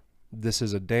respect, this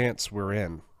is a dance we're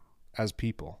in as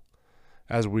people,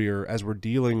 as we're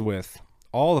dealing with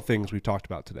all the things we've talked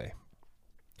about today: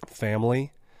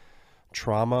 family,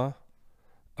 trauma,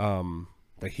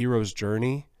 the hero's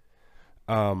journey.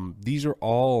 These are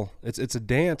all, it's a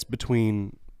dance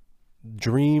between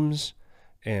dreams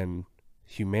and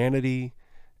humanity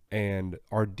and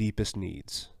our deepest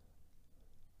needs.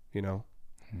 You know,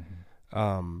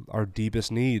 our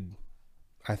deepest need,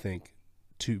 I think,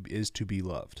 is to be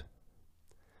loved.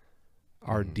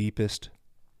 Our deepest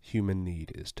human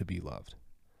need is to be loved.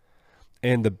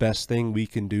 And the best thing we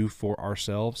can do for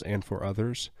ourselves and for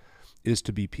others is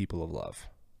to be people of love.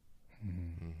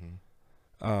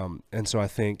 And so I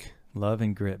think... Love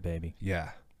and grit, baby. Yeah.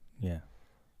 Yeah.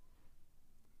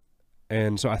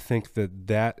 And so I think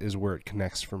that is where it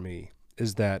connects for me,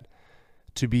 is that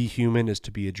to be human is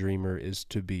to be a dreamer, is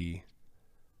to be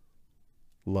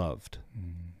loved,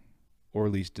 or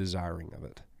at least desiring of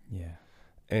it. Yeah.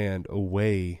 And a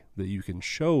way that you can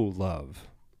show love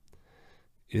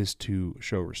is to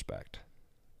show respect.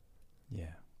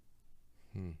 Yeah.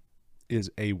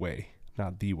 Is a way,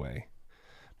 not the way,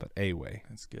 but a way.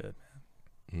 That's good,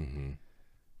 man.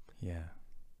 Yeah.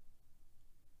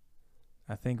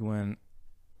 I think when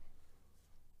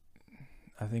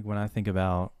I think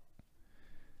about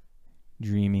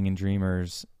dreaming and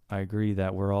dreamers, I agree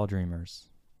that we're all dreamers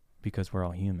because we're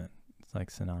all human. It's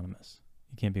like synonymous.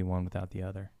 You can't be one without the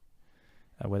other,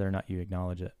 whether or not you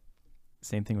acknowledge it.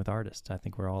 Same thing with artists. I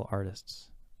think we're all artists.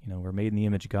 You know, we're made in the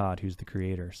image of God, who's the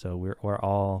creator. So we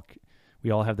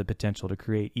all have the potential to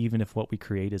create, even if what we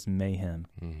create is mayhem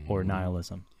or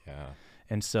nihilism. Yeah.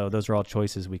 And so those are all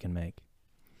choices we can make.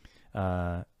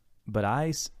 But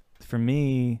for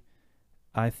me,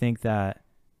 I think that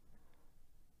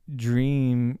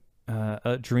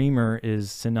a dreamer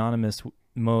is synonymous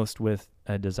most with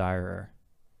a desirer.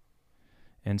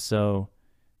 And so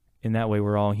in that way,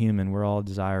 we're all human. We're all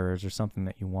desirers. There's something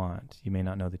that you want. You may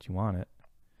not know that you want it,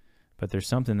 but there's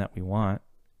something that we want.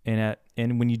 And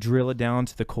when you drill it down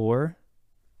to the core,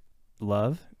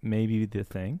 love may be the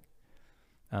thing.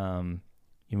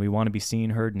 We want to be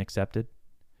seen, heard, and accepted.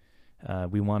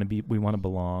 We want to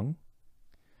belong.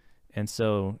 And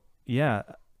so, yeah,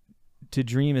 to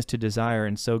dream is to desire.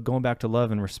 And so going back to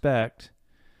love and respect,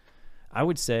 I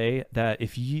would say that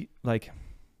if you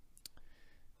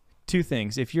two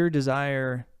things, if your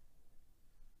desire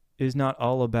is not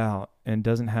all about and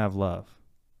doesn't have love,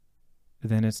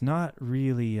 then it's not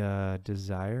really a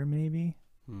desire, maybe.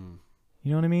 You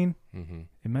know what I mean?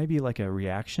 It might be like a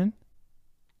reaction.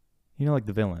 You know, like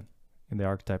the villain, in the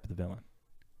archetype of the villain.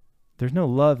 There's no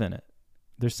love in it.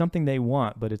 There's something they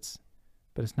want, but it's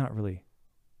not really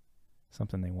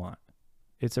something they want.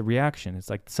 It's a reaction. It's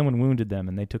like someone wounded them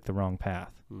and they took the wrong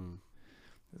path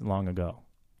long ago,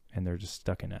 and they're just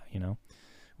stuck in it, you know?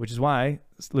 Which is why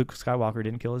Luke Skywalker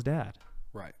didn't kill his dad.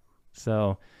 Right.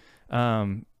 So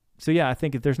yeah, I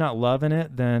think if there's not love in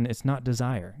it, then it's not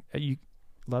desire. You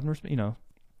love and respect, you know,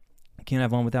 you can't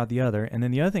have one without the other. And then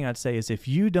the other thing I'd say is if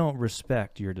you don't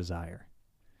respect your desire,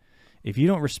 if you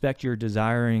don't respect your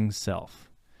desiring self,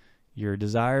 your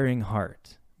desiring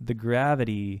heart, the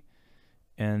gravity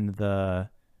and the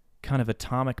kind of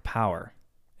atomic power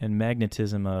and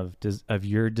magnetism of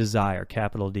your desire,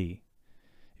 capital D,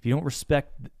 if you don't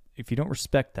respect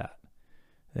that,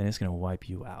 then it's going to wipe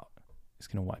you out. It's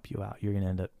going to wipe you out. You're going to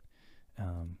end up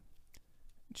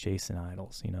chasing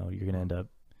idols. You know, you're going to end up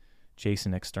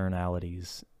chasing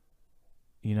externalities.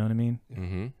 You know what I mean?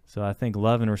 Mm-hmm. So I think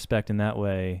love and respect in that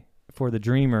way, for the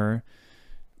dreamer,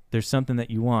 there's something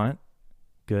that you want,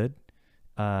 good,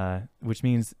 which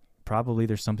means probably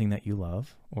there's something that you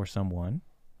love or someone,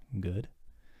 good.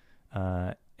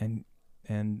 And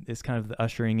it's kind of the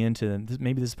ushering into,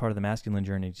 maybe this is part of the masculine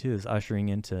journey too, is ushering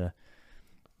into,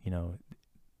 you know,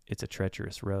 it's a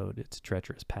treacherous road, it's a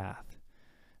treacherous path.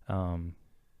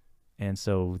 And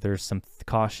so there's some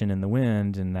caution in the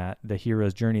wind, and that the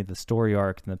hero's journey, the story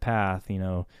arc, and the path, you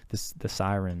know, the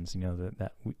sirens, you know,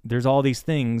 there's all these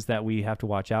things that we have to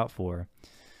watch out for,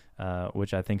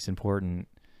 which I think is important.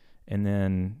 And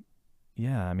then,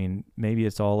 yeah, I mean, maybe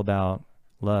it's all about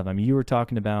love. I mean, you were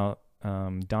talking about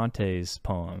Dante's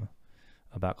poem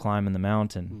about climbing the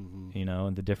mountain, you know,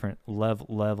 and the different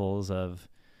levels of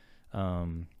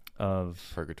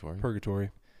Purgatory.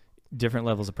 Different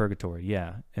levels of purgatory,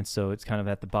 yeah. And so it's kind of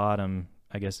at the bottom,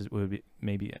 I guess it would be,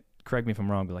 maybe, correct me if I'm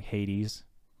wrong, but like Hades.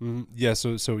 Yeah,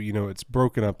 so you know, it's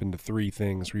broken up into three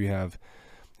things where you have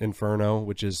Inferno,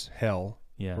 which is hell,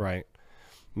 Yeah. right?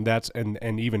 And that's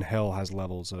and even hell has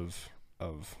levels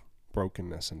of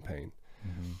brokenness and pain.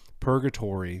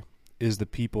 Purgatory is the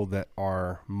people that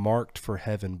are marked for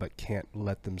heaven but can't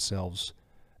let themselves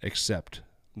accept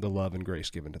the love and grace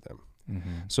given to them.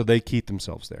 So they keep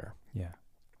themselves there. Yeah.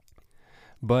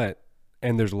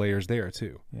 And there's layers there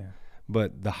too. Yeah.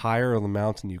 But the higher on the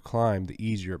mountain you climb, the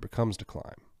easier it becomes to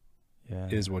climb, Yeah.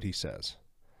 is what he says.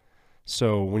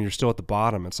 So when you're still at the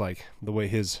bottom, it's like the way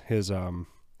his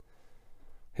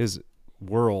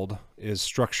world is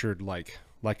structured like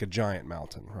a giant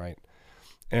mountain, right?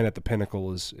 And at the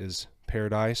pinnacle is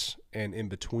paradise, and in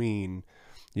between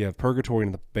you have purgatory,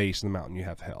 and at the base of the mountain you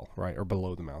have hell, right? Or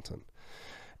below the mountain.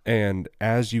 And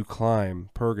as you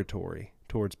climb purgatory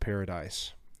towards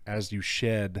paradise, as you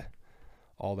shed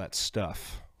all that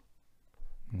stuff,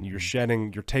 you're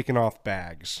taking off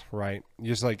bags, right?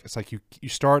 It's like you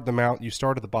start you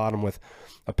start at the bottom with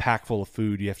a pack full of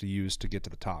food you have to use to get to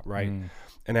the top, right?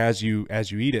 And as you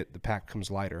eat it, the pack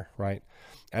comes lighter, right?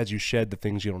 As you shed the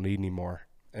things you don't need anymore.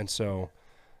 And so,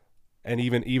 and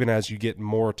even as you get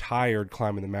more tired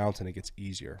climbing the mountain, it gets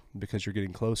easier because you're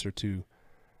getting closer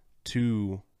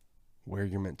to where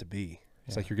you're meant to be.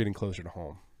 It's like you're getting closer to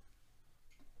home.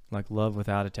 Like love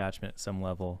without attachment at some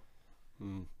level,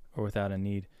 or without a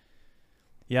need.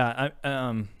 Yeah,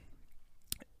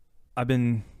 I've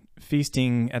been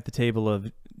feasting at the table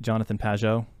of Jonathan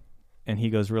Pajot, and he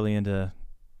goes really into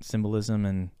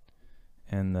symbolism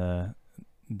and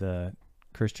the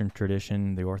Christian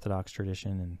tradition, the Orthodox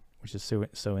tradition, and which is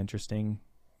so interesting,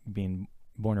 being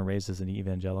born and raised as an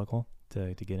evangelical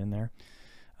to get in there.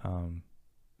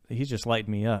 He's just lighted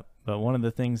me up. But one of the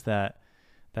things that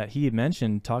he had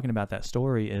mentioned talking about that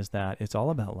story is that it's all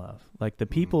about love. Like the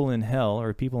people in hell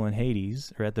or people in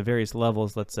Hades, or at the various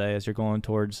levels, let's say, as you're going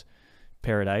towards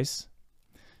paradise,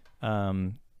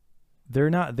 they're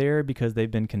not there because they've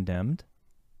been condemned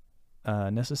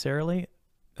necessarily.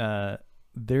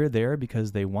 They're there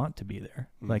because they want to be there.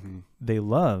 Like they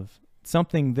love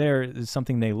something. There is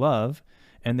something they love,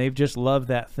 and they've just loved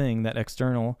that thing, that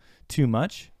external, too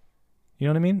much. You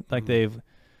know what I mean? Like they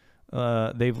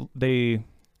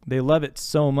love it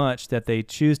so much that they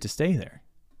choose to stay there,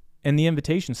 and the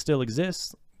invitation still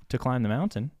exists to climb the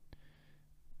mountain.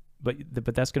 But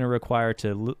that's going to require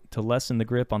to lessen the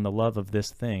grip on the love of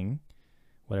this thing,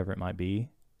 whatever it might be,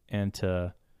 and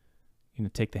to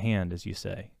take the hand, as you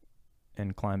say,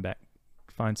 and climb back,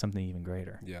 find something even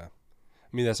greater. Yeah,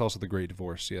 I mean that's also the great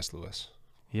divorce, C.S. Lewis.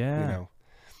 Yeah, you know,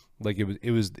 like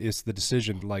it's the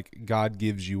decision. Like God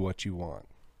gives you what you want.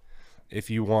 If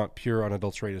you want pure,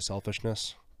 unadulterated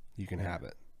selfishness, you can have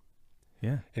it.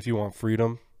 Yeah. If you want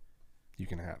freedom, you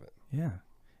can have it. Yeah.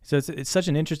 So it's such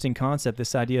an interesting concept,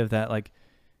 this idea of that, like,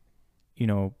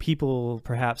 people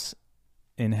perhaps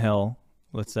in hell,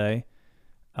 let's say,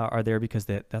 are there because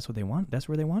that's what they want. That's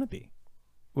where they want to be,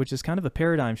 which is kind of a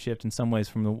paradigm shift in some ways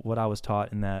from what I was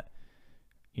taught, in that,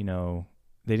 they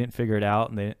didn't figure it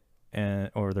out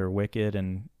or they're wicked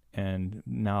and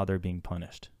now they're being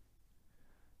punished.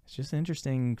 It's just an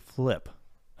interesting flip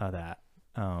of that.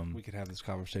 We could have this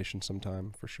conversation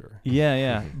sometime for sure.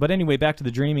 Yeah. But anyway, back to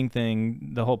the dreaming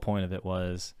thing. The whole point of it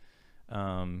was,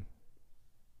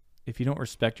 if you don't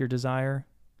respect your desire,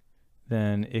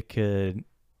 then it can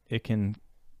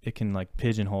like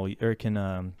pigeonhole you, or it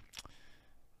can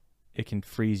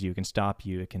freeze you, it can stop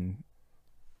you, it can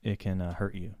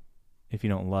hurt you if you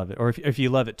don't love it, or if you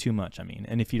love it too much. I mean,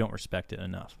 and if you don't respect it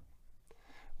enough.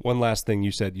 One last thing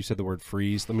you said the word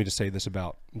freeze. Let me just say this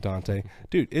about Dante.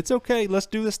 Dude, it's okay. Let's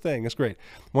do this thing. It's great.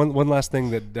 One last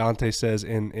thing that Dante says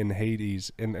in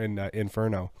Hades, in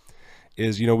Inferno,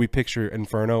 is, we picture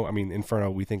Inferno. I mean, Inferno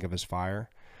we think of as fire.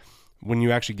 When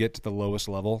you actually get to the lowest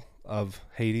level of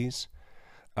Hades,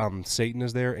 Satan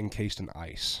is there encased in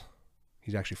ice.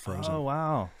 He's actually frozen. Oh,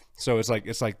 wow. So it's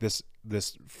like this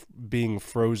being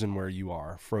frozen where you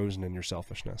are, frozen in your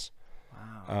selfishness.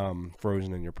 Wow.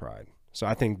 Frozen in your pride. So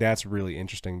I think that's really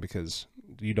interesting because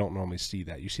you don't normally see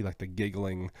that. You see like the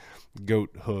giggling,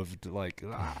 goat-hooved,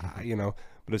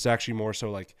 but it's actually more so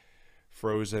like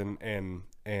frozen,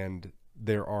 and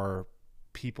there are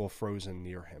people frozen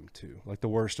near him too, like the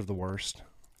worst of the worst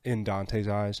in Dante's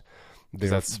eyes.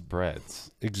 That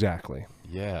spreads. Exactly.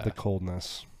 Yeah. The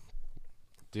coldness.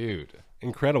 Dude.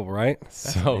 Incredible, right?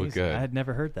 That's so amazing. good. I had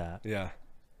never heard that. Yeah.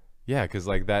 Yeah, because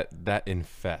like that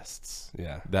infests.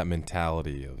 Yeah. That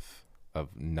mentality of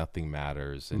nothing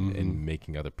matters and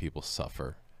making other people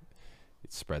suffer.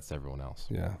 It spreads to everyone else.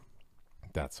 Yeah.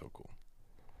 That's so cool.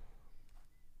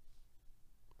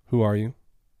 Who are you?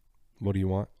 What do you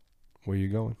want? Where are you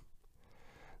going?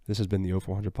 This has been the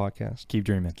O400 podcast. Keep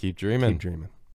dreaming. Keep dreaming. Keep dreaming.